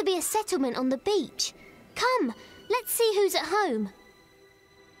looks to be a settlement on the beach. Come, let's see who's at home.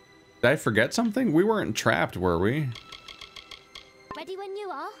 Did I forget something? We weren't trapped, were we? Ready when you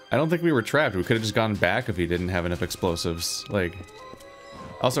are. I don't think we were trapped. We could have just gone back if he didn't have enough explosives. Like,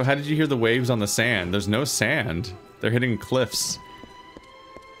 also, how did you hear the waves on the sand? There's no sand. They're hitting cliffs.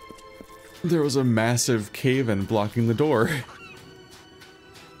 There was a massive cave-in blocking the door.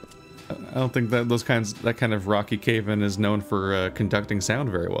 I don't think that that kind of rocky cave-in is known for conducting sound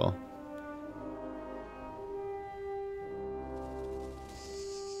very well.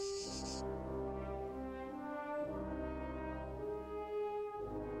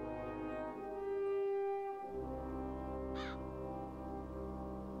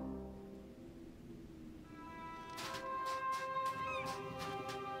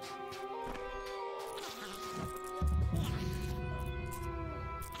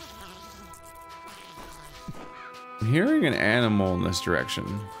 I'm hearing an animal in this direction.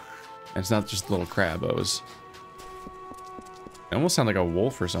 And it's not just little crabos. It almost sounds like a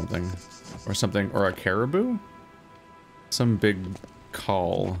wolf or something. Or a caribou? Some big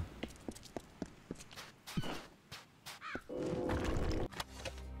call.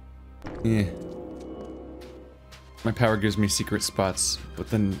 Yeah. My power gives me secret spots,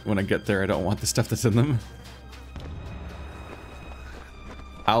 but then when I get there, I don't want the stuff that's in them.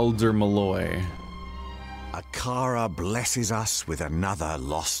 Alder Malloy. Akara blesses us with another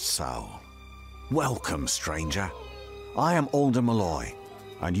lost soul. Welcome, stranger. I am Alder Malloy,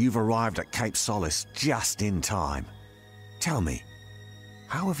 and you've arrived at Cape Solace just in time. Tell me,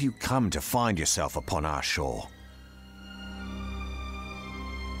 how have you come to find yourself upon our shore?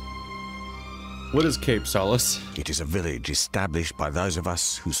 What is Cape Solace? It is a village established by those of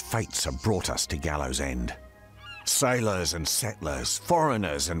us whose fates have brought us to Gallows End. Sailors and settlers,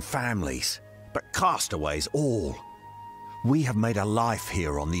 foreigners and families, but castaways all. We have made a life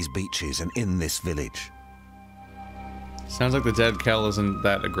here on these beaches and in this village. Sounds like the dead Kel isn't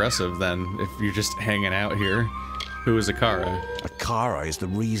that aggressive then, if you're just hanging out here. Who is Akara? Akara is the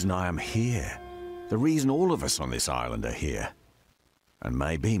reason I am here. The reason all of us on this island are here. And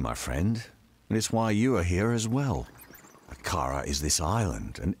maybe, my friend, it is why you are here as well. Akara is this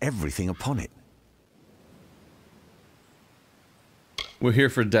island and everything upon it. We're here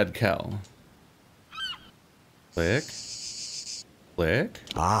for dead Kel. Click. Click.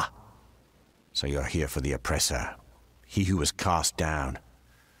 Ah. So you're here for the oppressor. He who was cast down.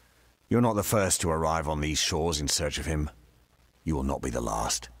 You're not the first to arrive on these shores in search of him. You will not be the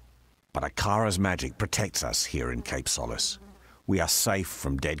last. But Akara's magic protects us here in Cape Solace. We are safe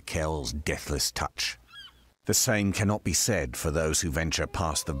from dead Kel's deathless touch. The same cannot be said for those who venture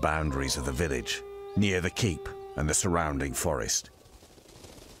past the boundaries of the village, near the keep and the surrounding forest.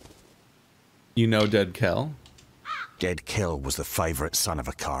 You know dead Kel? Dead Kel was the favorite son of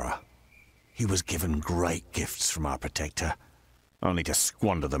Akara. He was given great gifts from our protector, only to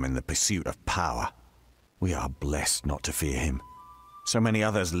squander them in the pursuit of power. We are blessed not to fear him. So many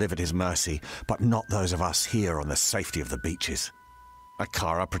others live at his mercy, but not those of us here on the safety of the beaches.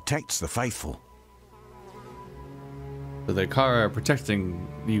 Akara protects the faithful. So the Akara are protecting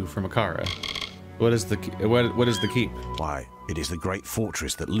you from Akara. What is the keep? Why, it is the great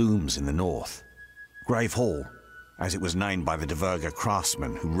fortress that looms in the north. Grave Hall, as it was named by the Diverga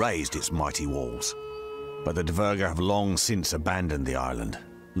craftsmen who raised its mighty walls. But the Diverga have long since abandoned the island,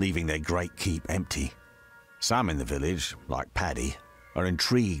 leaving their great keep empty. Some in the village, like Paddy, are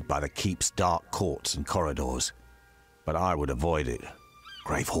intrigued by the keep's dark courts and corridors. But I would avoid it.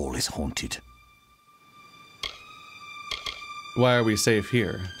 Grave Hall is haunted. Why are we safe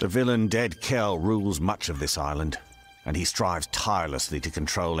here? The villain Dead Kel rules much of this island, and he strives tirelessly to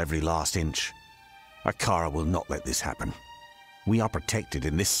control every last inch. Akara will not let this happen. We are protected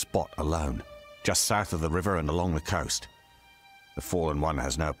in this spot alone, just south of the river and along the coast. The Fallen One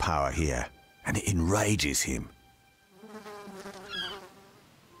has no power here, and it enrages him.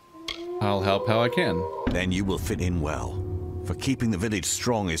 I'll help how I can. Then you will fit in well, for keeping the village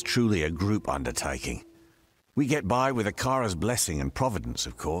strong is truly a group undertaking. We get by with Akara's blessing and providence,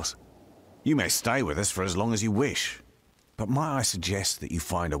 of course. You may stay with us for as long as you wish, but might I suggest that you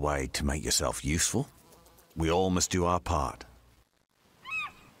find a way to make yourself useful? We all must do our part.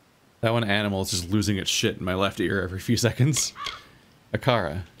 That one animal is just losing its shit in my left ear every few seconds.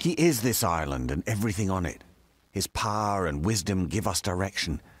 Akara. He is this island and everything on it. His power and wisdom give us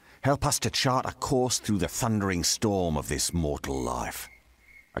direction, help us to chart a course through the thundering storm of this mortal life.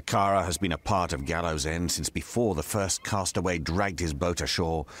 Akara has been a part of Gallows End since before the first castaway dragged his boat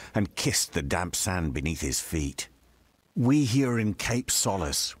ashore and kissed the damp sand beneath his feet. We here in Cape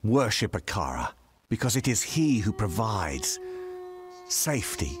Solace worship Akara because it is he who provides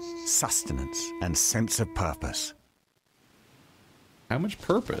safety, sustenance, and sense of purpose. How much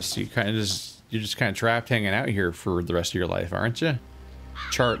purpose? You're just kind of trapped hanging out here for the rest of your life, aren't you?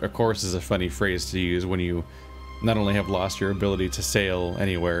 Chart, of course, is a funny phrase to use when you not only have lost your ability to sail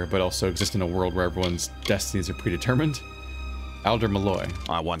anywhere, but also exist in a world where everyone's destinies are predetermined. Alder Malloy.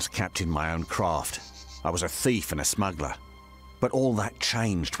 I once captained my own craft. I was a thief and a smuggler. But all that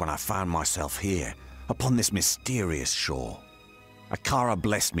changed when I found myself here, upon this mysterious shore. Akara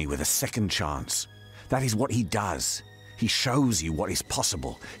blessed me with a second chance. That is what he does. He shows you what is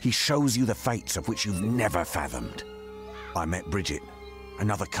possible. He shows you the fates of which you've never fathomed. I met Bridget,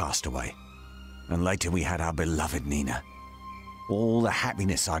 another castaway. And later we had our beloved Nina. All the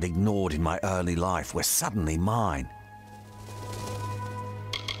happiness I'd ignored in my early life were suddenly mine.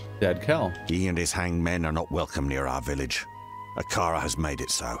 Dead Kel. He and his hanged men are not welcome near our village. Akara has made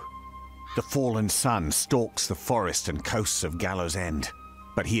it so. The fallen sun stalks the forest and coasts of Gallows End,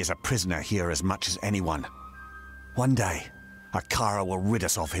 but he is a prisoner here as much as anyone. One day, Akara will rid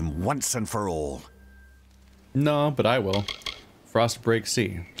us of him once and for all. No, but I will. Frostbreak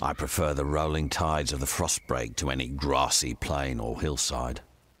Sea. I prefer the rolling tides of the Frostbreak to any grassy plain or hillside.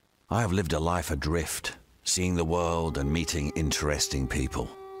 I have lived a life adrift, seeing the world and meeting interesting people.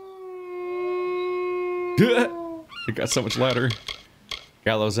 It got so much louder.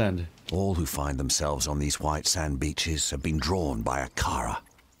 Gallows End. All who find themselves on these white sand beaches have been drawn by Akara.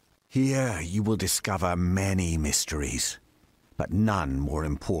 Here you will discover many mysteries, but none more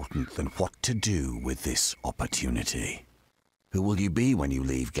important than what to do with this opportunity. Who will you be when you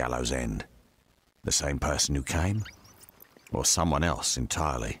leave Gallows End? The same person who came? Or someone else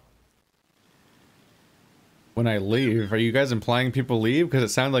entirely? When I leave, are you guys implying people leave? Because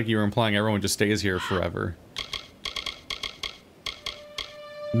it sounded like you were implying everyone just stays here forever.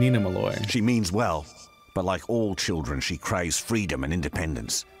 Nina Malloy. She means well, but like all children, she craves freedom and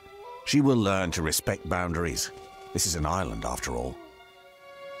independence. She will learn to respect boundaries. This is an island, after all.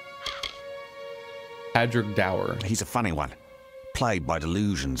 Hadric Dower. He's a funny one. Plagued by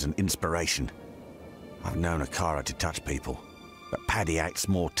delusions and inspiration. I've known Akara to touch people, but Paddy acts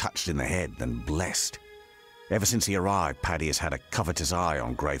more touched in the head than blessed. Ever since he arrived, Paddy has had a covetous eye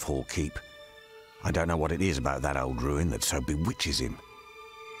on Gravehall Keep. I don't know what it is about that old ruin that so bewitches him.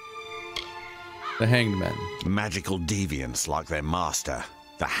 The Hanged Men. Magical deviants like their master.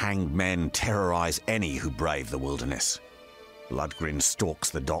 The Hanged Men terrorize any who brave the wilderness. Bloodgrin stalks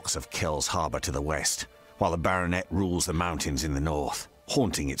the docks of Kells Harbor to the west, while the Baronet rules the mountains in the north,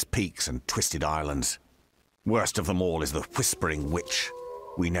 haunting its peaks and twisted islands. Worst of them all is the Whispering Witch.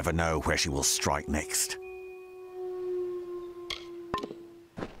 We never know where she will strike next.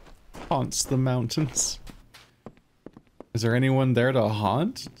 Haunts the mountains. Is there anyone there to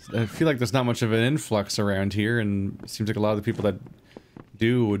haunt? I feel like there's not much of an influx around here, and it seems like a lot of the people that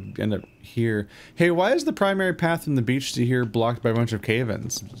do would end up here. Hey, why is the primary path from the beach to here blocked by a bunch of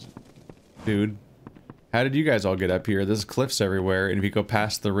cave-ins? Dude, how did you guys all get up here? There's cliffs everywhere, and if you go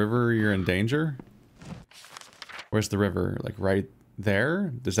past the river, you're in danger? Where's the river? Like right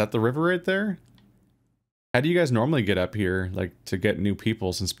there? Is that the river right there? How do you guys normally get up here, like, to get new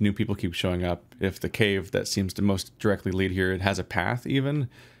people, since new people keep showing up? If the cave that seems to most directly lead here, it has a path even,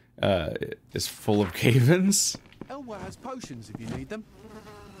 is full of cave-ins? Elwa has potions if you need them.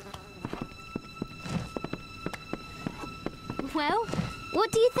 Well,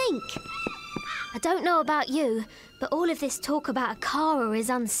 what do you think? I don't know about you, but all of this talk about Akara is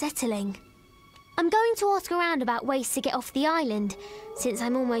unsettling. I'm going to ask around about ways to get off the island, since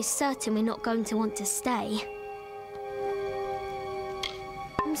I'm almost certain we're not going to want to stay.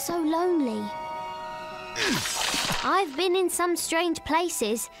 I'm so lonely. I've been in some strange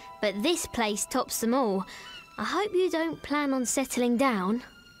places, but this place tops them all. I hope you don't plan on settling down.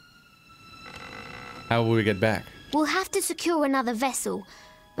 How will we get back? We'll have to secure another vessel,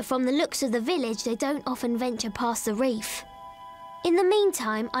 but from the looks of the village, they don't often venture past the reef. In the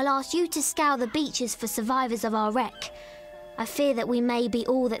meantime, I'll ask you to scour the beaches for survivors of our wreck. I fear that we may be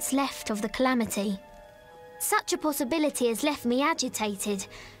all that's left of the calamity. Such a possibility has left me agitated.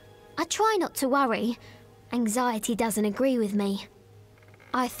 I try not to worry. Anxiety doesn't agree with me.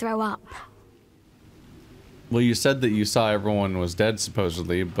 I throw up. Well, you said that you saw everyone was dead,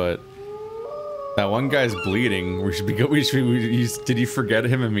 supposedly, but that one guy's bleeding. We should be did you forget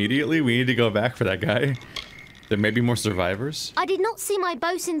him immediately? We need to go back for that guy. There may be more survivors. I did not see my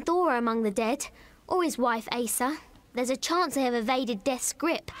bosun Thora among the dead, or his wife Asa. There's a chance they have evaded death's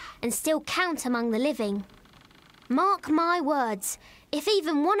grip and still count among the living. Mark my words, if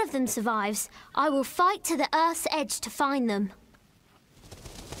even one of them survives, I will fight to the earth's edge to find them.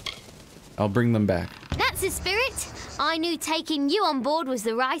 I'll bring them back. That's the spirit. I knew taking you on board was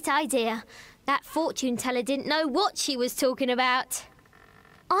the right idea. That fortune teller didn't know what she was talking about.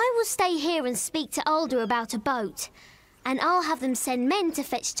 I will stay here and speak to Alder about a boat, and I'll have them send men to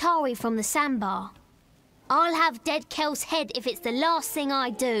fetch Tari from the sandbar. I'll have dead Kel's head if it's the last thing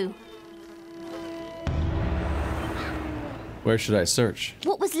I do. Where should I search?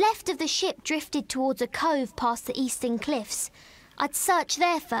 What was left of the ship drifted towards a cove past the eastern cliffs. I'd search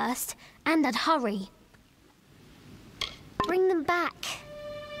there first, and I'd hurry. Bring them back.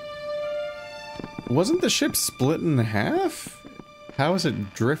 Wasn't the ship split in half? How is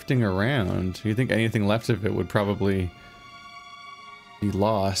it drifting around? You think anything left of it would probably be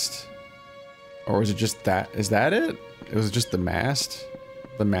lost? Or was it just that? Is that it? It was just the mast?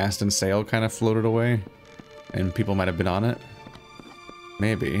 The mast and sail kind of floated away? And people might have been on it?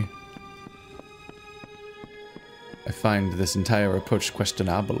 Maybe. I find this entire approach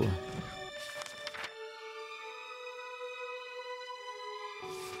questionable.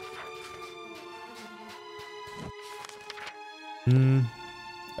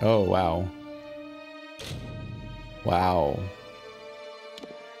 Oh, wow. Wow.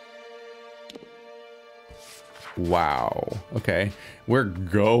 Wow. Okay. We're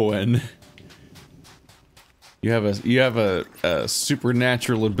going. You have a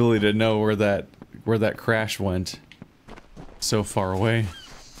supernatural ability to know where that crash went. So far away.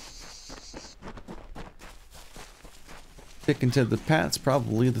 Sticking to the path's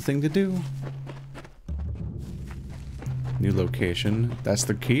probably the thing to do. New location. That's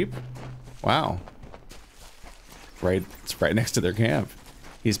the keep? Wow. Right, it's right next to their camp.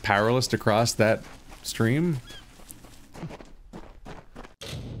 He's powerless to cross that stream.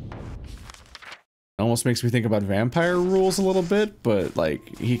 Almost makes me think about vampire rules a little bit, but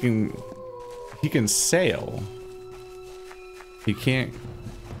like he can sail. He can't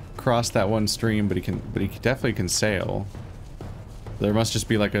cross that one stream, but he definitely can sail. There must just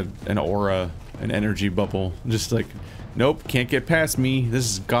be like an aura, an energy bubble, just like, nope, can't get past me. This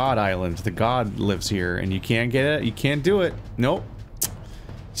is God Island. The God lives here, and you can't get it. You can't do it. Nope,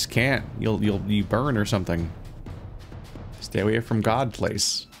 just can't. You burn or something. Stay away from God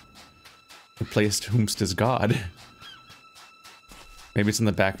place. The place to whomst is God. Maybe it's in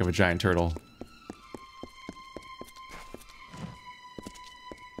the back of a giant turtle.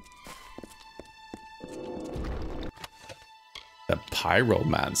 The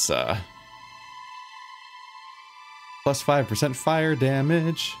Pyromancer. Plus 5% fire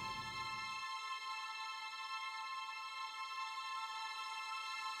damage.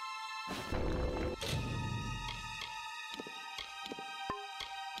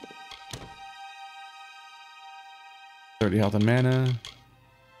 Health and mana.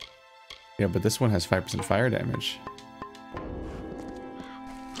 Yeah, but this one has 5% fire damage.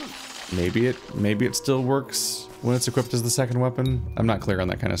 Maybe it still works when it's equipped as the second weapon. I'm not clear on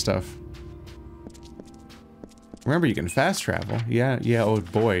that kind of stuff. Remember, you can fast travel. Yeah, oh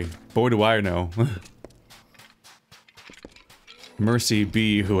boy. Boy, do I know. Mercy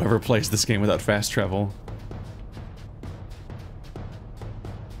be whoever plays this game without fast travel.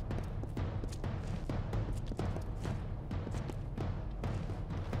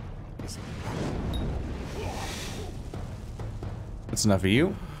 That's enough of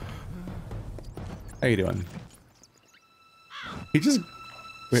you. How you doing? He just...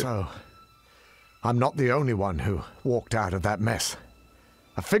 Wait. So, I'm not the only one who walked out of that mess.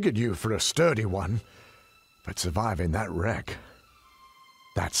 I figured you for a sturdy one, but surviving that wreck,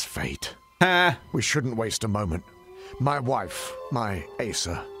 that's fate. Ha! We shouldn't waste a moment. My wife, my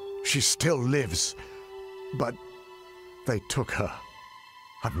Asa, she still lives, but they took her.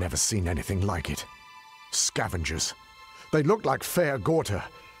 I've never seen anything like it. Scavengers. They look like fair Gorta,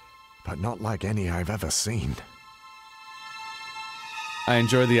 but not like any I've ever seen. I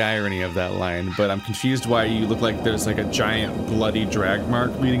enjoy the irony of that line, but I'm confused why you look like there's like a giant bloody drag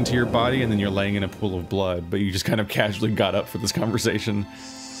mark leading to your body and then you're laying in a pool of blood, but you just kind of casually got up for this conversation.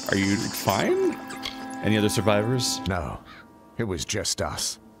 Are you fine? Any other survivors? No, it was just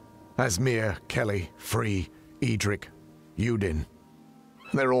us. Asmir, Kelly, Free, Edric, Udin.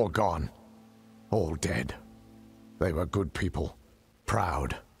 They're all gone. All dead. They were good people.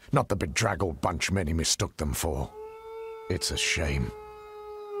 Proud. Not the bedraggled bunch many mistook them for. It's a shame.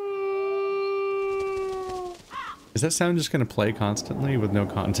 Is that sound just gonna play constantly with no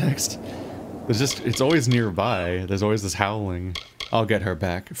context? It's always nearby. There's always this howling. I'll get her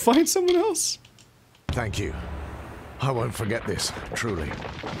back. Find someone else. Thank you. I won't forget this, truly.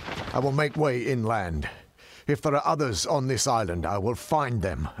 I will make way inland. If there are others on this island, I will find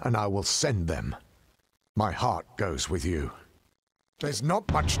them and I will send them. My heart goes with you. There's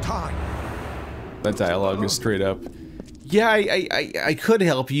not much time. That dialogue is straight up. Yeah, I could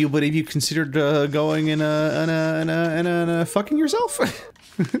help you, but have you considered going and fucking yourself?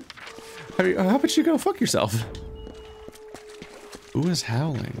 How about you go fuck yourself? Who is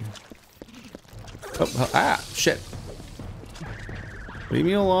howling? Oh, shit. Leave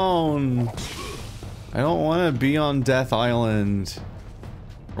me alone. I don't want to be on Death Island.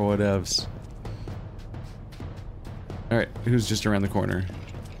 Or whatevs. Alright, who's just around the corner?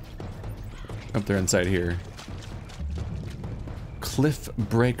 Up there inside here. Cliff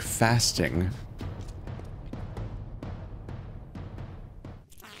break fasting.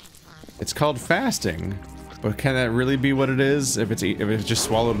 It's called fasting, but can that really be what it is if it's just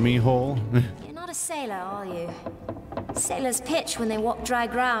swallowed me whole? You're not a sailor, are you? Sailors pitch when they walk dry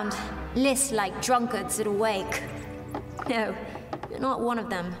ground, list like drunkards at a wake. No, you're not one of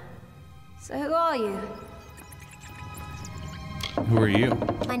them. So who are you? Who are you?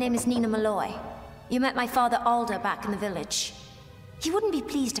 My name is Nina Malloy. You met my father Alder back in the village. He wouldn't be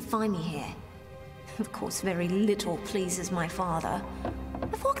pleased to find me here. Of course, very little pleases my father.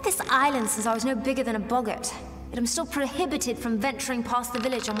 I've walked this island since I was no bigger than a boggart, yet I'm still prohibited from venturing past the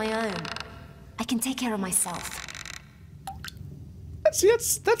village on my own. I can take care of myself. See,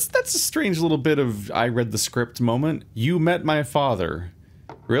 that's a strange little bit of I read the script moment. You met my father.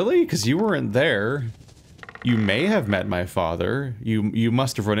 Really? Because you weren't there. You may have met my father. You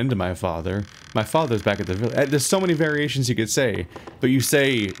must have run into my father. My father's back at the village. There's so many variations you could say, but you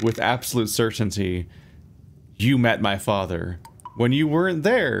say with absolute certainty, you met my father. When you weren't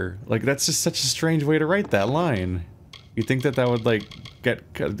there. Like, that's just such a strange way to write that line. You'd think that would, like,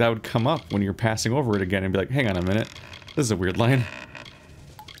 that would come up when you're passing over it again and be like, hang on a minute. This is a weird line.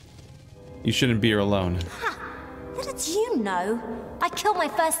 You shouldn't be here alone. Ha! How did you know? I killed my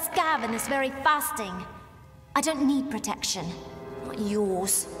first scab in this very fasting. I don't need protection. Not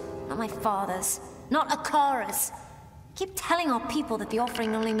yours. Not my father's. Not Akara's. Keep telling our people that the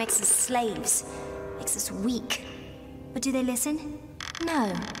offering only makes us slaves. Makes us weak. But do they listen?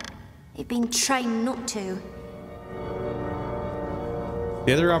 No. They've been trained not to.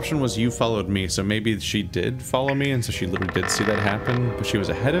 The other option was you followed me, so maybe she did follow me, and so she literally did see that happen, but she was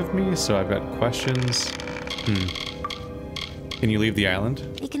ahead of me, so I've got questions. Can you leave the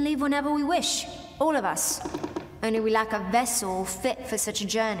island? We can leave whenever we wish. All of us. Only we lack a vessel fit for such a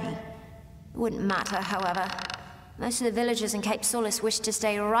journey. It wouldn't matter, however. Most of the villagers in Cape Solace wish to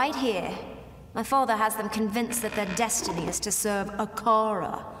stay right here. My father has them convinced that their destiny is to serve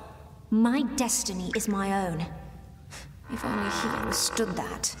Akara. My destiny is my own. If only he understood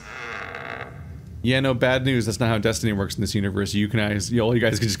that. Yeah, no, bad news. That's not how destiny works in this universe. All you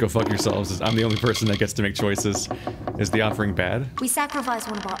guys can just go fuck yourselves. I'm the only person that gets to make choices. Is the offering bad? We sacrifice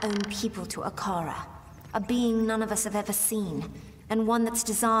one of our own people to Akara. A being none of us have ever seen. And one that's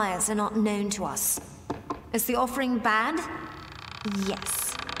desires are not known to us. Is the offering bad?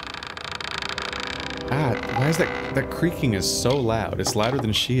 Yes. Why is that creaking is so loud? It's louder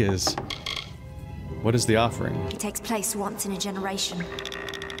than she is. What is the offering? It takes place once in a generation.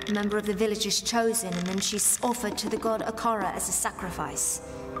 A member of the village is chosen, and then she's offered to the god Akara as a sacrifice.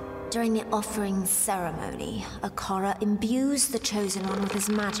 During the offering ceremony, Akara imbues the chosen one with his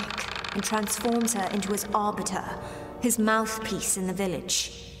magic and transforms her into his arbiter, his mouthpiece in the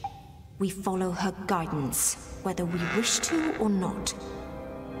village. We follow her guidance, whether we wish to or not.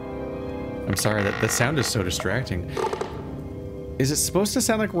 I'm sorry, that sound is so distracting. Is it supposed to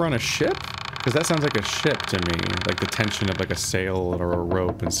sound like we're on a ship? Because that sounds like a ship to me. Like the tension of like a sail or a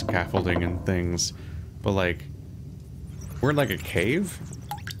rope and scaffolding and things. But like, we're in like a cave?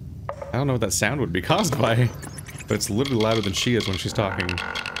 I don't know what that sound would be caused by. But it's literally louder than she is when she's talking.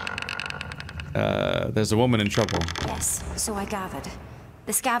 There's a woman in trouble. Yes, so I gathered.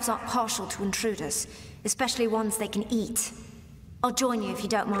 The scabs aren't partial to intruders, especially ones they can eat. I'll join you if you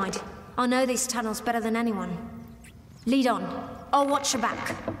don't mind. I know these tunnels better than anyone. Lead on. I'll watch your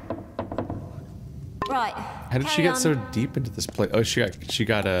back. Right. How did she get so deep into this place? Oh, she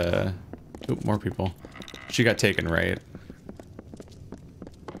got more people. She got taken, right?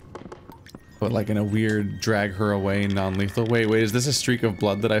 But like in a weird drag her away non-lethal. Wait, is this a streak of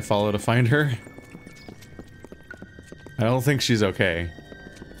blood that I follow to find her? I don't think she's okay.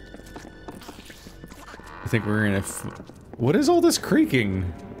 I think we're in a what is all this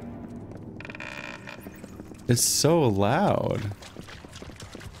creaking? It's so loud.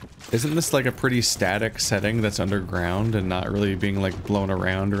 Isn't this like a pretty static setting that's underground and not really being like blown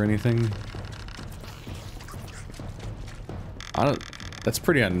around or anything? That's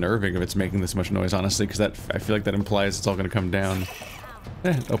pretty unnerving if it's making this much noise, honestly, because I feel like that implies it's all gonna come down.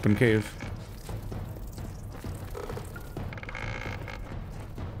 Open cave.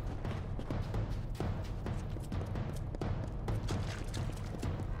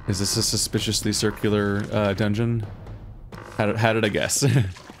 Is this a suspiciously circular dungeon? How did I guess? Don't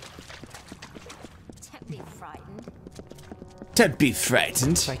be frightened. Don't be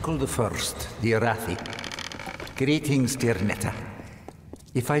frightened. Cycle the first, the Arathi. Greetings, dear Netta.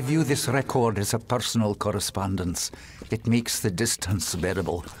 If I view this record as a personal correspondence, it makes the distance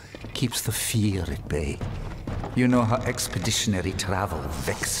bearable, keeps the fear at bay. You know how expeditionary travel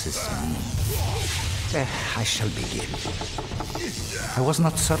vexes me. I shall begin. I was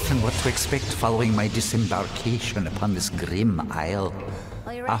not certain what to expect following my disembarkation upon this grim isle.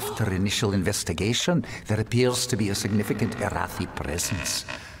 After initial investigation, there appears to be a significant Arathi presence.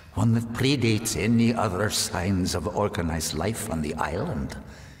 One that predates any other signs of organized life on the island.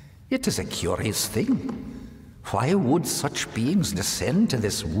 It is a curious thing. Why would such beings descend to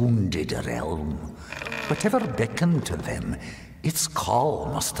this wounded realm? Whatever beckoned to them, its call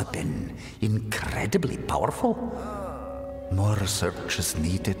must have been incredibly powerful. More research is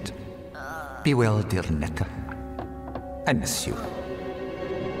needed. Be well, dear Netta. I miss you.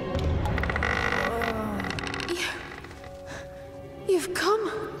 You've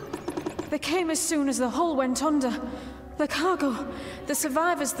come. They came as soon as the hull went under. The cargo, the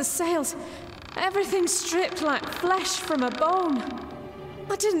survivors, the sails, everything stripped like flesh from a bone.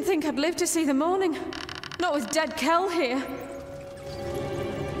 I didn't think I'd live to see the morning. Not with dead Kel here.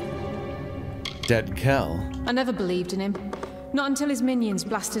 Dead Kel? I never believed in him. Not until his minions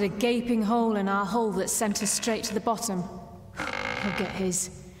blasted a gaping hole in our hull that sent us straight to the bottom. He'll get his.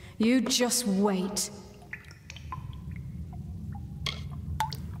 You just wait.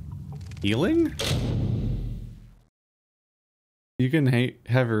 Healing? You can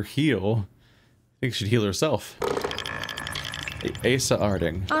have her heal. I think she should heal herself. Asa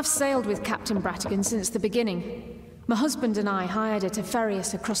Arding. I've sailed with Captain Bratigan since the beginning. My husband and I hired her to ferry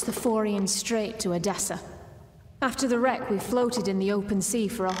us across the Forian Strait to Odessa. After the wreck, we floated in the open sea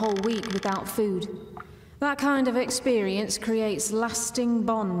for a whole week without food. That kind of experience creates lasting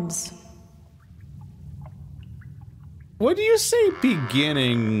bonds. What do you say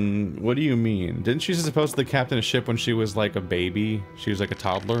beginning? What do you mean? Didn't she supposed to captain a ship when she was like a baby? She was like a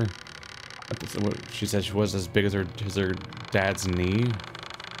toddler? She said she was as big as her dad's knee?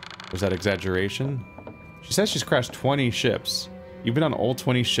 Was that exaggeration? She says she's crashed 20 ships. You've been on all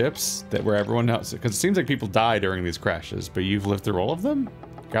 20 ships that where everyone else, because it seems like people die during these crashes, but you've lived through all of them?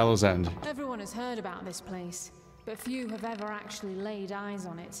 Gallows End. Everyone has heard about this place, but few have ever actually laid eyes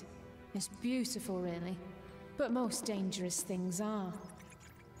on it. It's beautiful, really, but most dangerous things are.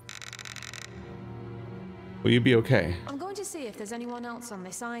 Will you be okay? I'm going to see if there's anyone else on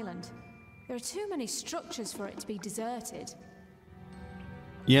this island. There are too many structures for it to be deserted.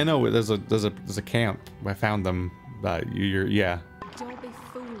 Yeah, no, there's a camp. I found them. Yeah. Don't be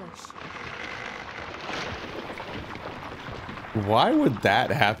foolish. Why would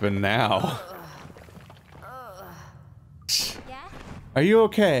that happen now? Are you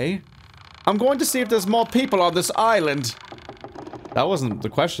okay? I'm going to see if there's more people on this island. That wasn't the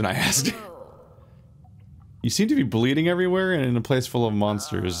question I asked. You seem to be bleeding everywhere and in a place full of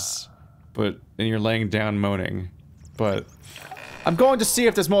monsters. And you're laying down moaning. But I'm going to see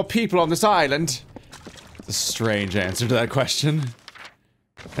if there's more people on this island. It's a strange answer to that question.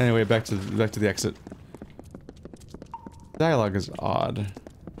 Anyway, back to the exit. Dialogue is odd.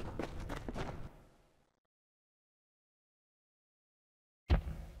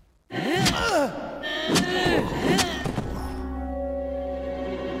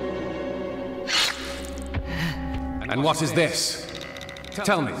 And what is this?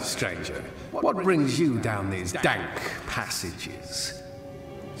 Tell me, stranger, what brings you down these dank passages?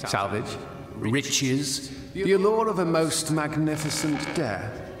 Salvage? Riches? The allure of a most magnificent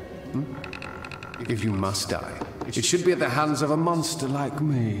death? If you must die, it should be at the hands of a monster like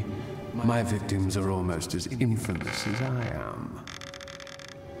me. My victims are almost as infamous as I am.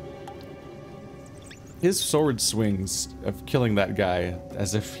 His sword swings of killing that guy,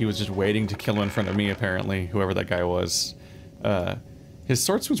 as if he was just waiting to kill him in front of me, apparently, whoever that guy was. His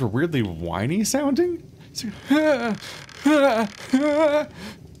sword swings were weirdly whiny sounding. It's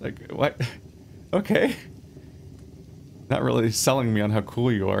like, what? Okay. Not really selling me on how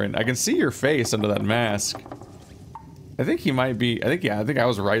cool you are, and I can see your face under that mask. I think he might be. I think I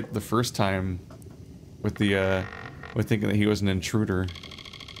was right the first time with the with thinking that he was an intruder.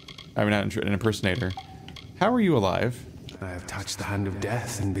 I mean, not an impersonator. How are you alive? I have touched the hand of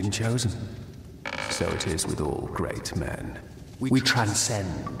death and been chosen. So it is with all great men. We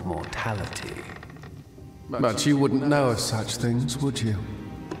transcend mortality. But you wouldn't know of such things, would you?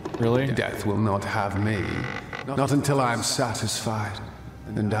 Really? Death will not have me. Not until I am satisfied.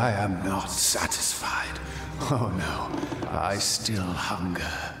 And I am not satisfied. Oh no, I still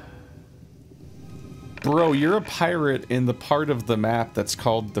hunger. Bro, you're a pirate in the part of the map that's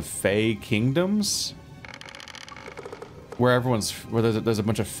called the Fae Kingdoms? Where there's a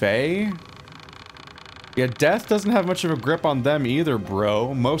bunch of Fae? Yeah, death doesn't have much of a grip on them either,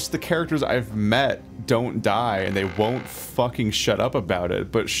 bro. Most of the characters I've met don't die, and they won't fucking shut up about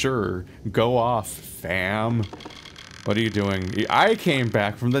it. But sure, go off, fam. What are you doing? I came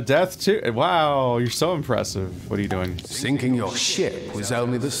back from the death too. Wow, you're so impressive. What are you doing? Sinking your ship was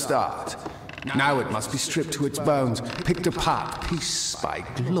only the start. Now it must be stripped to its bones, picked apart piece by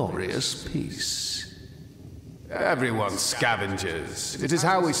glorious piece. Everyone's scavengers. It is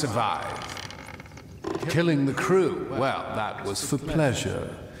how we survive. Killing the crew, well, that was for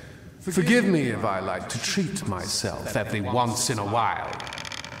pleasure. Forgive me if I like to treat myself every once in a while.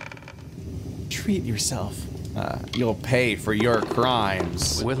 Treat yourself. You'll pay for your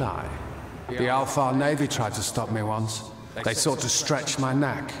crimes. Will I? The Alpha Navy tried to stop me once. They sought to stretch my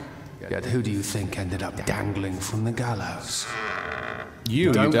neck. Yet who do you think ended up dangling from the gallows?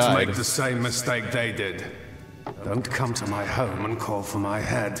 You Don't died. make the same mistake they did. Don't come to my home and call for my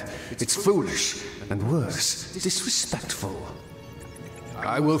head. It's foolish, and worse, disrespectful.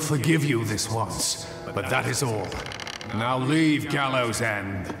 I will forgive you this once, but that is all. Now leave Gallows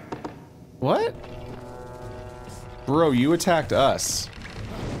End. What? Bro, you attacked us.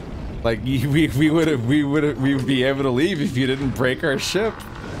 Like, we would be able to leave if you didn't break our ship.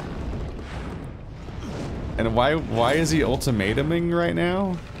 And why is he ultimatuming right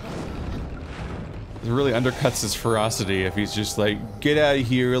now? It really undercuts his ferocity if he's just like, get out of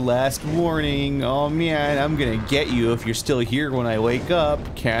here, last warning. Oh man, I'm gonna get you if you're still here when I wake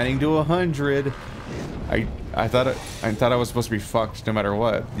up, counting to 100. I thought I was supposed to be fucked no matter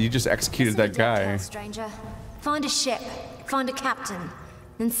what. You just executed that guy. Stranger, find a ship, find a captain,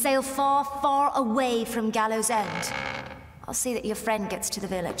 then sail far, far away from Gallows End. I'll see that your friend gets to the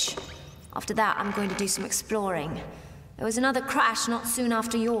village. After that, I'm going to do some exploring. There was another crash not soon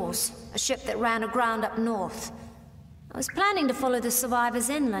after yours, a ship that ran aground up north. I was planning to follow the survivors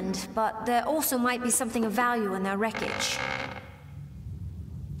inland, but there also might be something of value in their wreckage.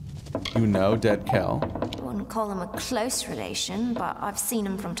 You know Dead Kel? I wouldn't call him a close relation, but I've seen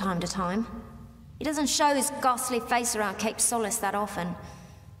him from time to time. He doesn't show his ghastly face around Cape Solace that often.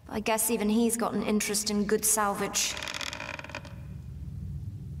 I guess even he's got an interest in good salvage.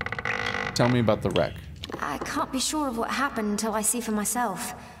 Tell me about the wreck. I can't be sure of what happened until I see for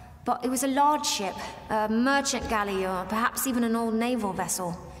myself. But it was a large ship, a merchant galley, or perhaps even an old naval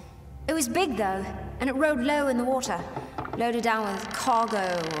vessel. It was big, though, and it rode low in the water, loaded down with cargo,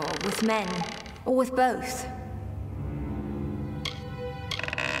 or with men, or with both.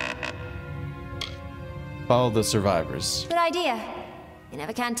 Follow the survivors. Good idea. You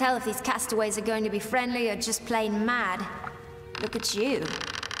never can tell if these castaways are going to be friendly or just plain mad. Look at you.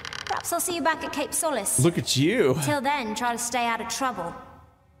 Perhaps I'll see you back at Cape Solace. Look at you. Till then, try to stay out of trouble.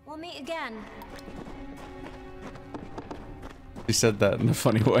 We'll meet again. He said that in a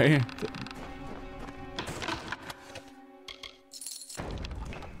funny way.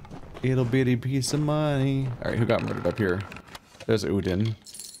 Little bitty piece of money. Alright, who got murdered up here? There's Udin.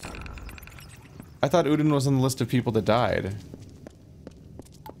 I thought Udin was on the list of people that died.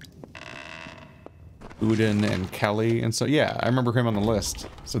 Udin and Kelly, and so yeah, I remember him on the list.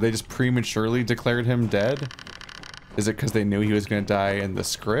 So they just prematurely declared him dead? Is it because they knew he was going to die in the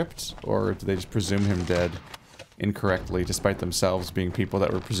script, or did they just presume him dead incorrectly, despite themselves being people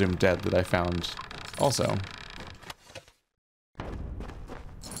that were presumed dead that I found also?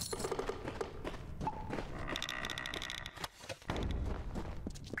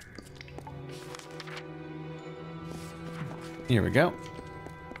 Here we go.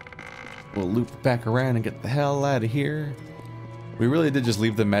 We'll loop back around and get the hell out of here. We really did just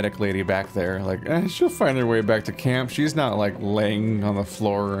leave the medic lady back there. Like, she'll find her way back to camp. She's not, like, laying on the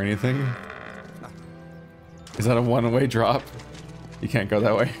floor or anything. Is that a one-way drop? You can't go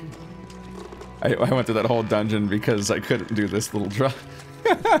that way. I went through that whole dungeon because I couldn't do this little drop.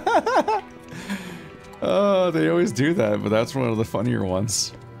 Oh, they always do that, but that's one of the funnier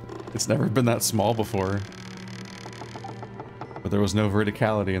ones. It's never been that small before. But there was no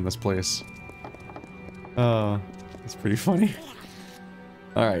verticality in this place. Oh, it's pretty funny.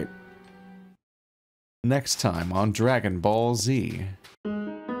 Alright. Next time on Dragon Ball Z.